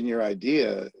to mention your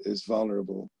idea is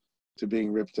vulnerable to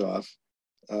being ripped off,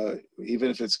 even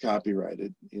if it's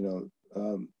copyrighted, you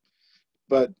know.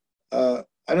 But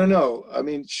I don't know. I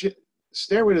mean,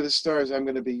 Stairway to the Stars I'm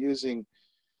going to be using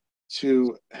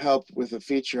to help with a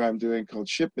feature I'm doing called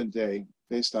Shipment Day,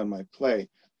 based on my play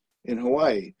in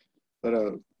Hawaii, but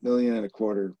 $1.25 million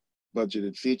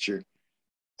budgeted feature,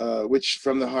 which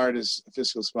From the Heart is a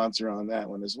fiscal sponsor on that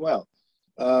one as well.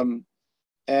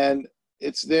 And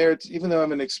it's there, even though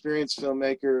I'm an experienced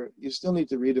filmmaker, you still need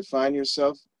to redefine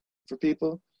yourself for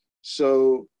people.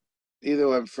 So either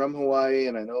I'm from Hawaii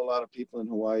and I know a lot of people in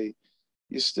Hawaii,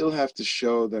 you still have to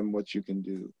show them what you can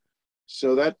do.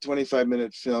 So that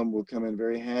 25-minute film will come in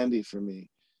very handy for me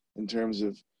in terms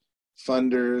of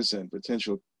funders and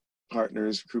potential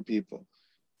partners, crew people,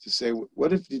 to say,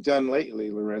 what have you done lately,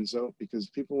 Lorenzo? Because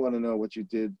people want to know what you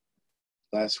did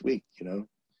last week, you know,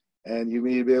 and you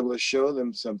need to be able to show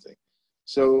them something.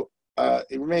 So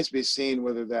it remains to be seen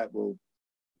whether that will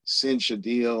cinch a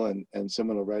deal and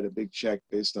someone will write a big check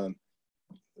based on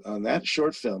that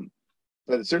short film.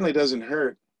 But it certainly doesn't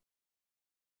hurt.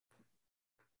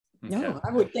 No,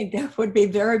 I would think that would be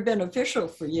very beneficial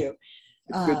for you.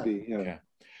 It could be, yeah. Okay.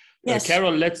 Yes.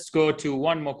 Carole, let's go to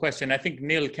one more question. I think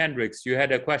Neil Kendricks, you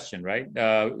had a question, right?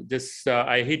 I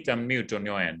hit unmute on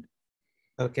your end.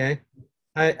 Okay.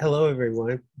 Hi, hello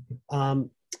everyone.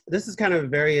 This is kind of a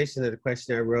variation of the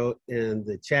question I wrote in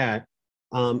the chat.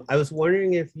 I was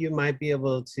wondering if you might be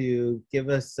able to give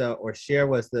us or share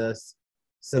with us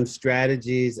some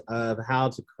strategies of how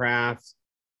to craft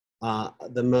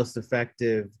the most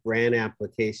effective grant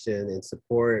application in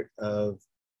support of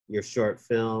your short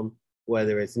film,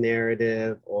 whether it's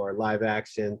narrative or live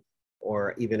action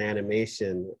or even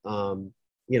animation.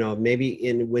 You know,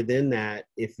 maybe within that,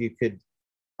 if you could,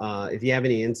 if you have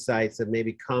any insights of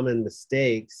maybe common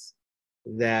mistakes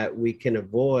that we can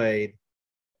avoid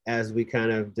as we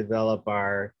kind of develop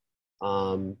our,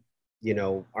 you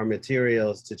know, our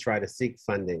materials to try to seek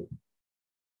funding.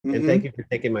 Mm-hmm. And thank you for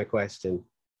taking my question.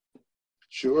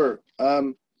 Sure.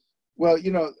 Well,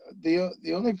 you know,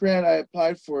 the only grant I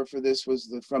applied for this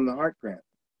was from the Heart grant.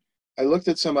 I looked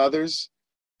at some others.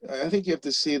 I think you have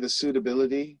to see the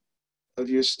suitability of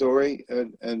your story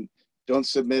and don't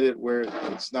submit it where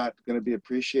it's not going to be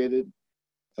appreciated.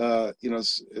 You know,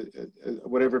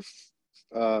 whatever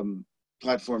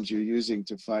platforms you're using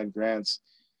to find grants.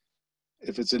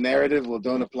 If it's a narrative, well,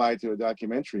 don't apply to a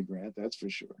documentary grant, that's for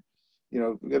sure. You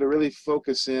know, we've got to really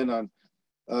focus in on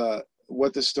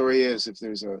what the story is. If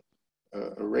there's a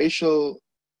racial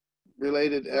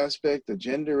related aspect, a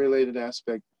gender related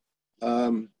aspect,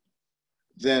 then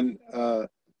I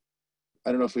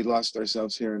don't know if we lost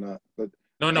ourselves here or not, but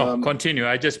no, continue.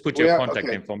 I just put your contact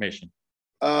information.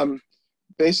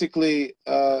 Basically,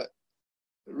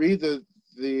 read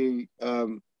the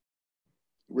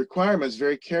requirements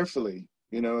very carefully,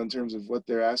 you know, in terms of what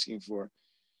they're asking for,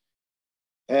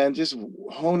 and just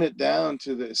hone it down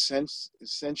to the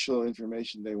essential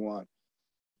information they want.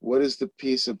 What is the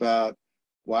piece about?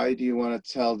 Why do you want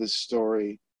to tell this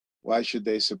story? Why should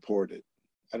they support it?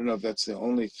 I don't know if that's the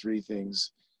only three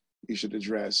things you should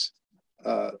address,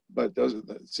 but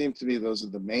seem to me those are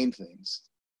the main things.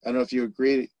 I don't know if you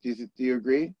agree. Do you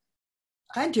agree?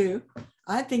 I do.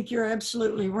 I think you're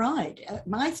absolutely right.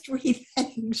 My three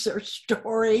things are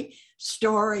story,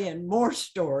 story, and more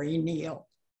story, Neil.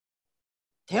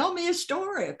 Tell me a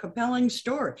story, a compelling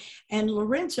story. And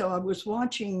Lorenzo, I was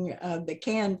watching the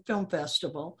Cannes Film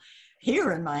Festival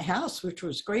here in my house, which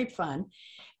was great fun.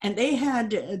 And they had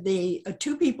the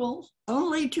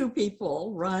only two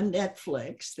people run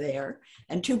Netflix there,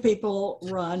 and two people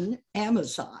run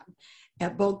Amazon.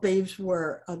 And both these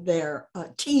were their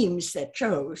teams that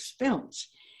chose films.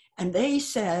 And they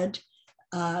said,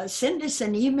 send us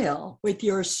an email with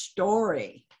your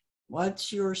story.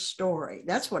 What's your story?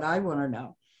 That's what I want to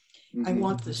know. Mm-hmm. I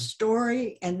want the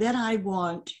story, and then I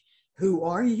want, who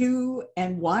are you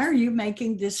and why are you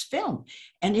making this film?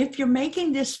 And if you're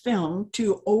making this film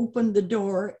to open the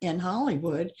door in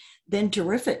Hollywood, then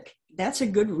terrific. That's a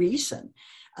good reason.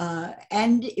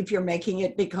 And if you're making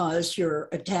it because you're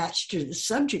attached to the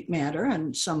subject matter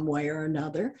in some way or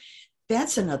another,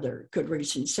 that's another good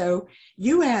reason. So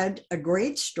you had a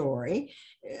great story.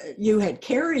 You had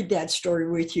carried that story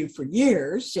with you for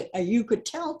years. You could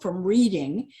tell from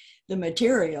reading the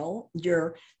material,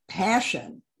 your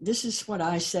passion. This is what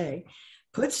I say.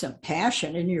 Put some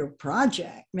passion in your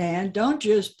project, man. Don't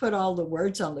just put all the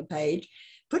words on the page.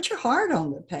 Put your heart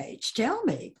on the page. Tell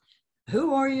me,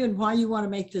 who are you and why you want to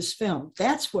make this film?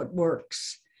 That's what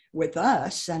works with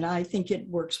us. And I think it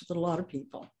works with a lot of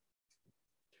people.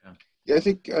 Yeah, I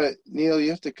think, Neil,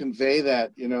 you have to convey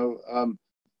that, you know,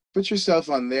 put yourself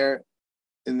in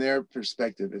their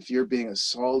perspective. If you're being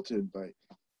assaulted by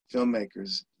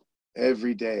filmmakers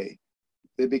every day,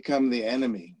 they become the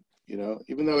enemy, you know,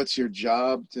 even though it's your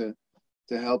job to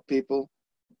help people.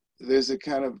 There's a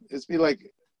kind of, it's be like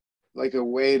a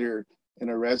waiter in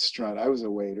a restaurant. I was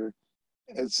a waiter.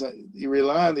 It's you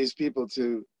rely on these people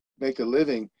to make a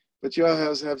living, but you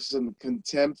always have some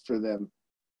contempt for them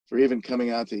for even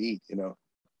coming out to eat, you know,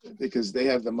 because they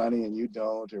have the money and you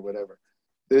don't, or whatever.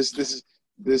 There's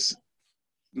this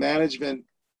management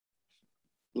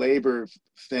labor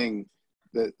thing,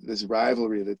 this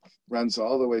rivalry that runs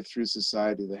all the way through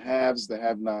society, the haves, the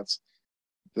have-nots,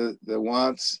 the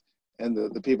wants, and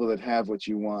the people that have what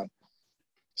you want.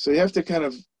 So you have to kind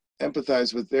of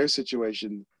empathize with their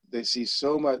situation. They see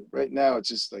so much right now. It's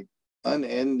just like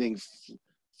unending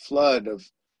flood of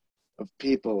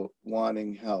people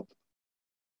wanting help.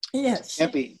 Yes.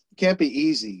 Can't be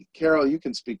easy. Carole, you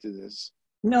can speak to this.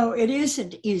 No, it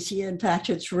isn't easy. In fact,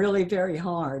 it's really very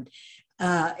hard.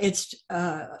 It's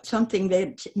something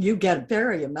that you get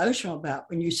very emotional about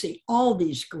when you see all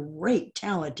these great,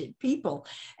 talented people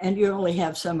and you only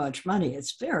have so much money.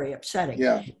 It's very upsetting.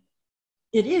 Yeah.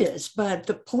 It is, but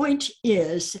the point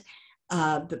is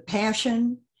the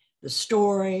passion, the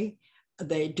story,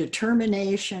 the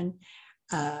determination.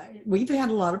 We've had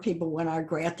a lot of people win our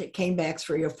grant that came back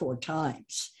 3 or 4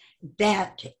 times.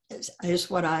 That is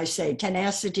what I say.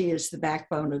 Tenacity is the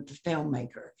backbone of the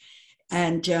filmmaker.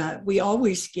 And we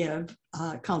always give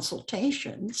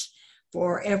consultations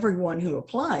for everyone who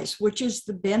applies, which is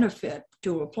the benefit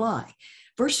to apply.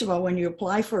 First of all, when you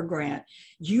apply for a grant,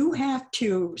 you have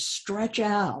to stretch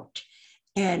out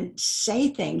and say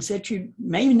things that you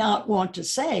may not want to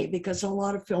say, because a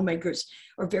lot of filmmakers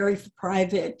are very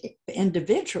private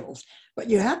individuals, but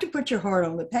you have to put your heart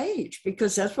on the page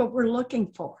because that's what we're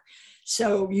looking for.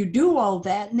 So you do all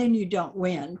that and then you don't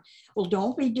win. Well,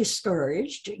 don't be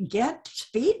discouraged. Get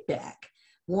feedback.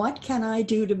 What can I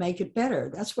do to make it better?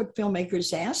 That's what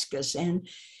filmmakers ask us. And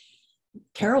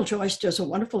Carol Joyce does a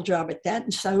wonderful job at that,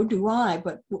 and so do I,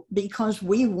 but because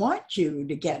we want you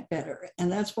to get better. And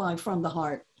that's why From the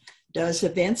Heart does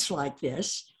events like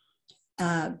this,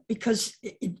 because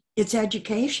it's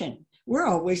education. We're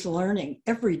always learning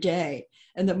every day.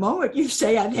 And the moment you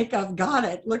say, I think I've got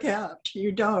it, look out,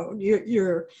 you don't.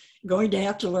 You're going to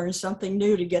have to learn something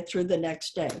new to get through the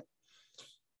next day.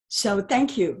 So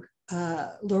thank you,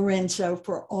 Lorenzo,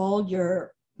 for all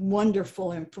your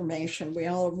wonderful information. We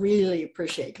all really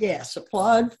appreciate it. Yes,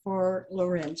 applaud for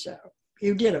Lorenzo.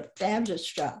 You did a fabulous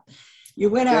job. You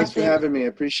went out there. Thanks for having me. I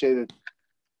appreciate it.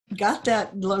 Got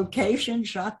that location,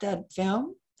 shot that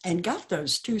film, and got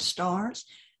those 2 stars.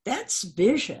 That's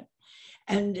vision.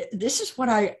 And this is what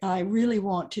I really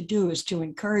want to do, is to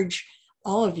encourage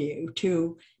all of you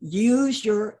to use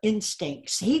your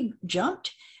instincts. He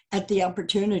jumped at the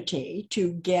opportunity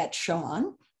to get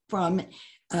Sean from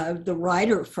the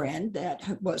writer friend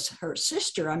that was her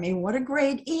sister. I mean, what a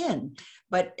great in.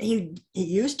 But he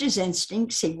used his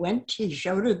instincts. He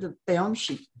showed her the film.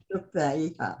 She took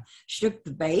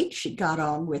the bait. She got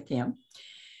on with him.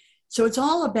 So it's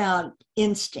all about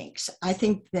instincts. I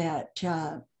think that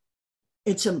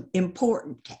it's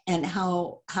important, and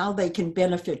how they can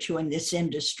benefit you in this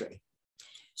industry.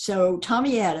 So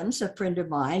Tommy Adams, a friend of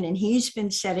mine, and he's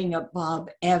been setting up Bob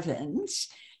Evans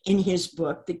in his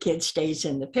book, The Kid Stays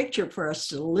in the Picture, for us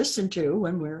to listen to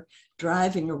when we're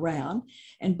driving around.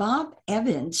 And Bob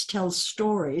Evans tells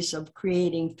stories of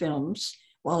creating films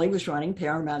while he was running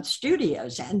Paramount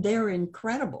Studios, and they're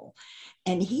incredible.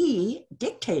 And he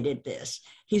dictated this.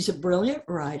 He's a brilliant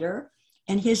writer,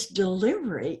 and his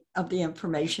delivery of the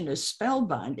information is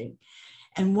spellbinding.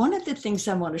 And one of the things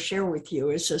I want to share with you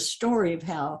is a story of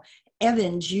how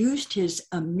Evans used his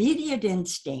immediate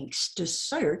instincts to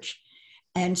search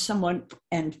and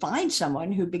find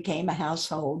someone who became a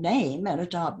household name and a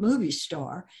top movie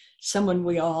star, someone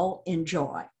we all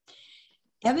enjoy.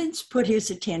 Evans put his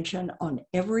attention on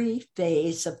every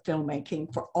phase of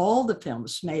filmmaking for all the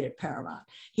films made at Paramount.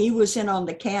 He was in on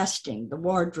the casting, the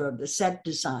wardrobe, the set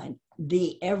design,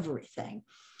 the everything.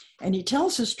 And he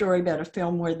tells a story about a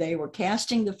film where they were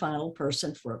casting the final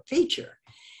person for a feature.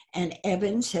 And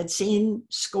Evans had seen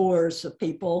scores of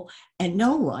people and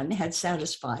no one had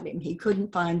satisfied him. He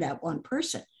couldn't find that one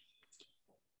person.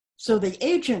 So the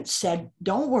agent said,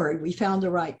 don't worry, we found the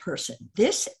right person.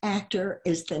 This actor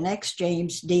is the next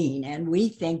James Dean, and we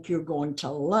think you're going to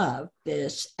love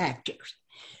this actor.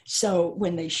 So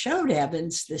when they showed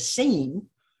Evans the scene,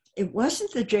 it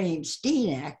wasn't the James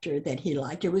Dean actor that he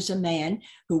liked. It was a man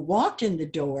who walked in the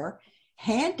door,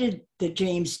 handed the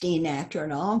James Dean actor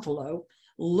an envelope,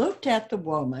 looked at the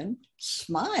woman,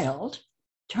 smiled,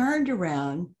 turned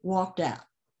around, walked out.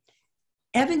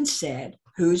 Evans said,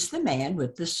 who's the man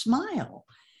with the smile?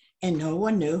 And no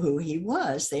one knew who he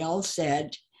was. They all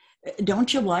said,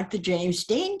 don't you like the James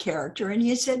Dean character? And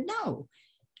he said, no,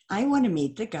 I want to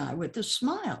meet the guy with the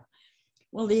smile.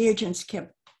 Well, the agents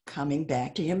kept coming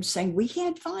back to him saying, we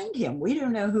can't find him. We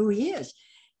don't know who he is.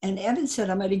 And Evans said,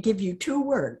 I'm going to give you 2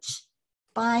 words,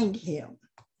 find him.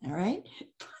 All right.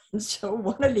 And so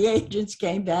one of the agents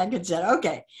came back and said,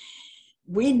 okay,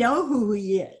 we know who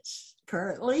he is.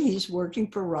 Currently, he's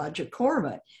working for Roger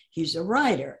Corman. He's a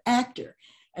writer, actor.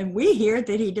 And we hear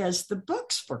that he does the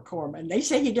books for Corman. They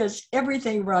say he does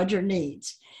everything Roger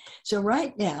needs. So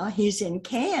right now, he's in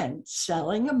Cannes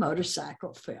selling a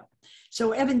motorcycle film.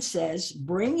 So Evans says,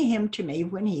 bring him to me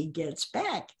when he gets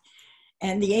back.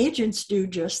 And the agents do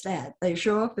just that. They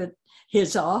show up at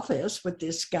his office with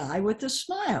this guy with a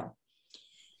smile.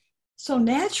 So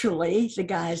naturally, the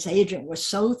guy's agent was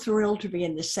so thrilled to be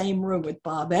in the same room with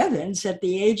Bob Evans that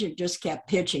the agent just kept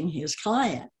pitching his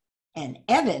client. And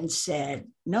Evans said,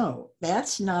 no,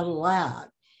 that's not allowed.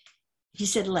 He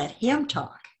said, let him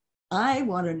talk. I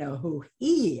want to know who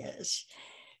he is.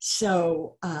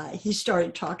 So he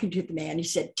started talking to the man. He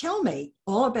said, tell me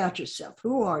all about yourself.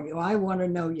 Who are you? I want to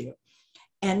know you.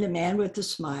 And the man with the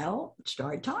smile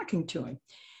started talking to him.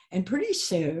 And pretty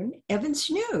soon, Evans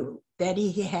knew that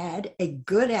he had a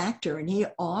good actor, and he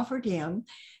offered him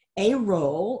a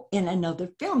role in another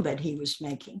film that he was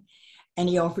making. And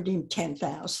he offered him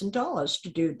 $10,000 to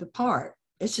do the part.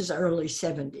 This is early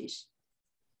 70s.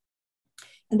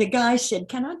 And the guy said,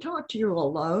 can I talk to you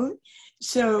alone?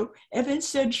 So Evans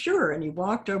said, sure. And he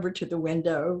walked over to the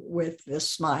window with the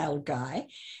smile guy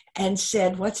and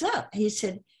said, what's up? He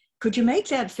said, could you make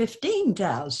that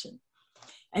 15,000?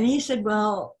 And he said,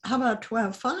 well, how about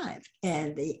 12.5?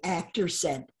 And the actor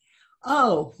said,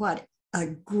 oh, what a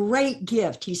great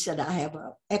gift. He said, I have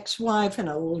an ex-wife and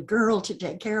a little girl to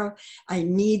take care of. I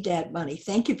need that money.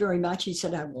 Thank you very much. He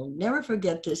said, I will never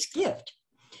forget this gift.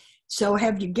 So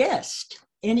have you guessed?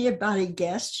 Anybody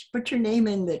guessed? Put your name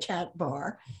in the chat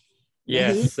bar.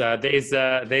 Yes, there's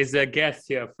a guest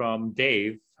here from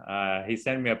Dave. He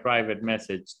sent me a private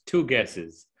message. 2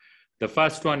 guesses. The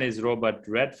first one is Robert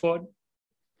Redford,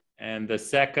 and the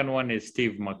second one is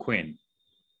Steve McQueen.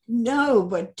 No,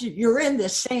 but you're in the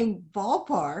same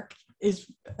ballpark.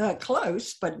 Is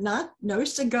close, but no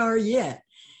cigar yet.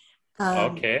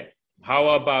 Okay. How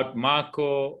about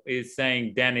Marco is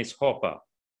saying Dennis Hopper?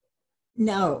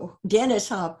 No, Dennis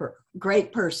Hopper,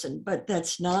 great person, but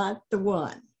that's not the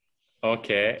one.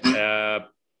 Okay.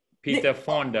 Peter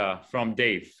Fonda from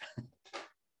Dave.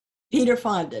 Peter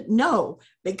Fonda, no,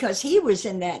 because he was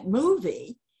in that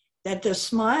movie that the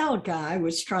smile guy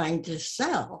was trying to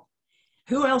sell.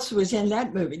 Who else was in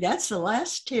that movie? That's the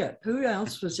last tip. Who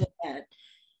else was in that?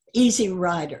 Easy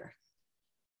Rider.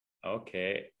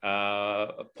 Okay.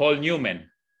 Paul Newman.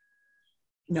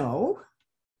 No.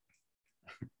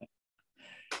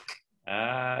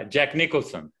 Jack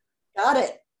Nicholson. Got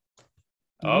it.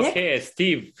 Okay,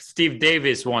 Steve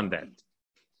Davis won that.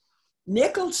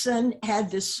 Nicholson had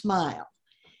this smile,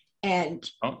 and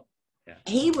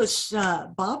he was,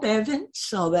 Bob Evans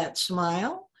saw that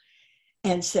smile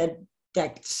and said,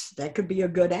 that could be a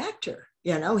good actor.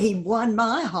 You know, he won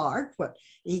my heart, but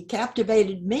he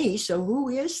captivated me. So who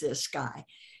is this guy?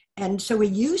 And so he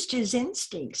used his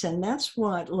instincts. And that's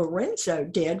what Lorenzo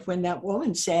did when that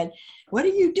woman said, what are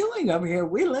you doing over here?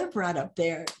 We live right up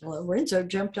there. Lorenzo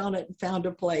jumped on it and found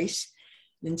a place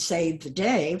and saved the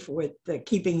day with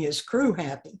keeping his crew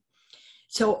happy.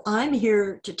 So I'm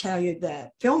here to tell you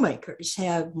that filmmakers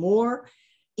have more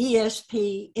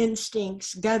ESP,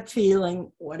 instincts, gut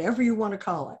feeling, whatever you want to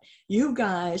call it. You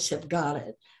guys have got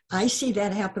it. I see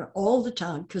that happen all the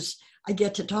time because I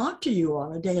get to talk to you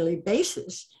on a daily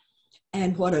basis.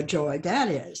 And what a joy that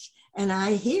is. And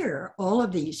I hear all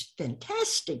of these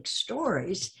fantastic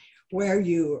stories where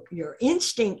your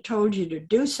instinct told you to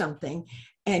do something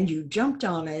and you jumped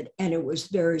on it and it was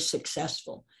very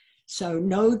successful. So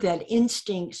know that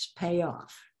instincts pay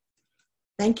off.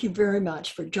 Thank you very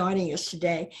much for joining us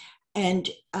today. And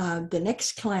the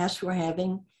next class we're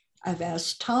having, I've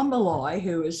asked Tom Malloy,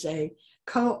 who is a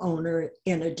co-owner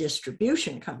in a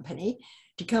distribution company,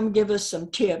 to come give us some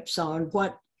tips on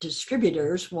what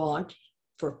distributors want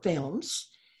for films.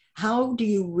 How do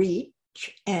you reach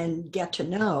and get to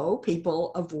know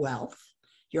people of wealth,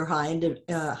 your high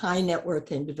net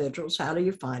worth individuals? How do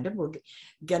you find them? We're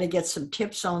going to get some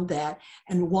tips on that.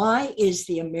 And why is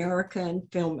the American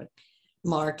film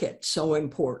market so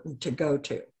important to go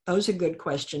to? Those are good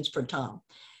questions for Tom.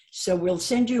 So we'll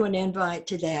send you an invite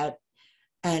to that.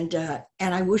 And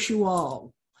I wish you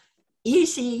all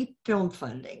easy film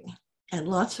funding and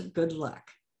lots of good luck.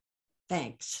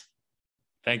 Thanks.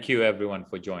 Thank you, everyone,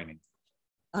 for joining.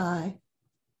 Bye.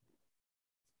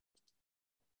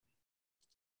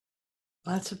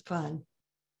 Lots of fun.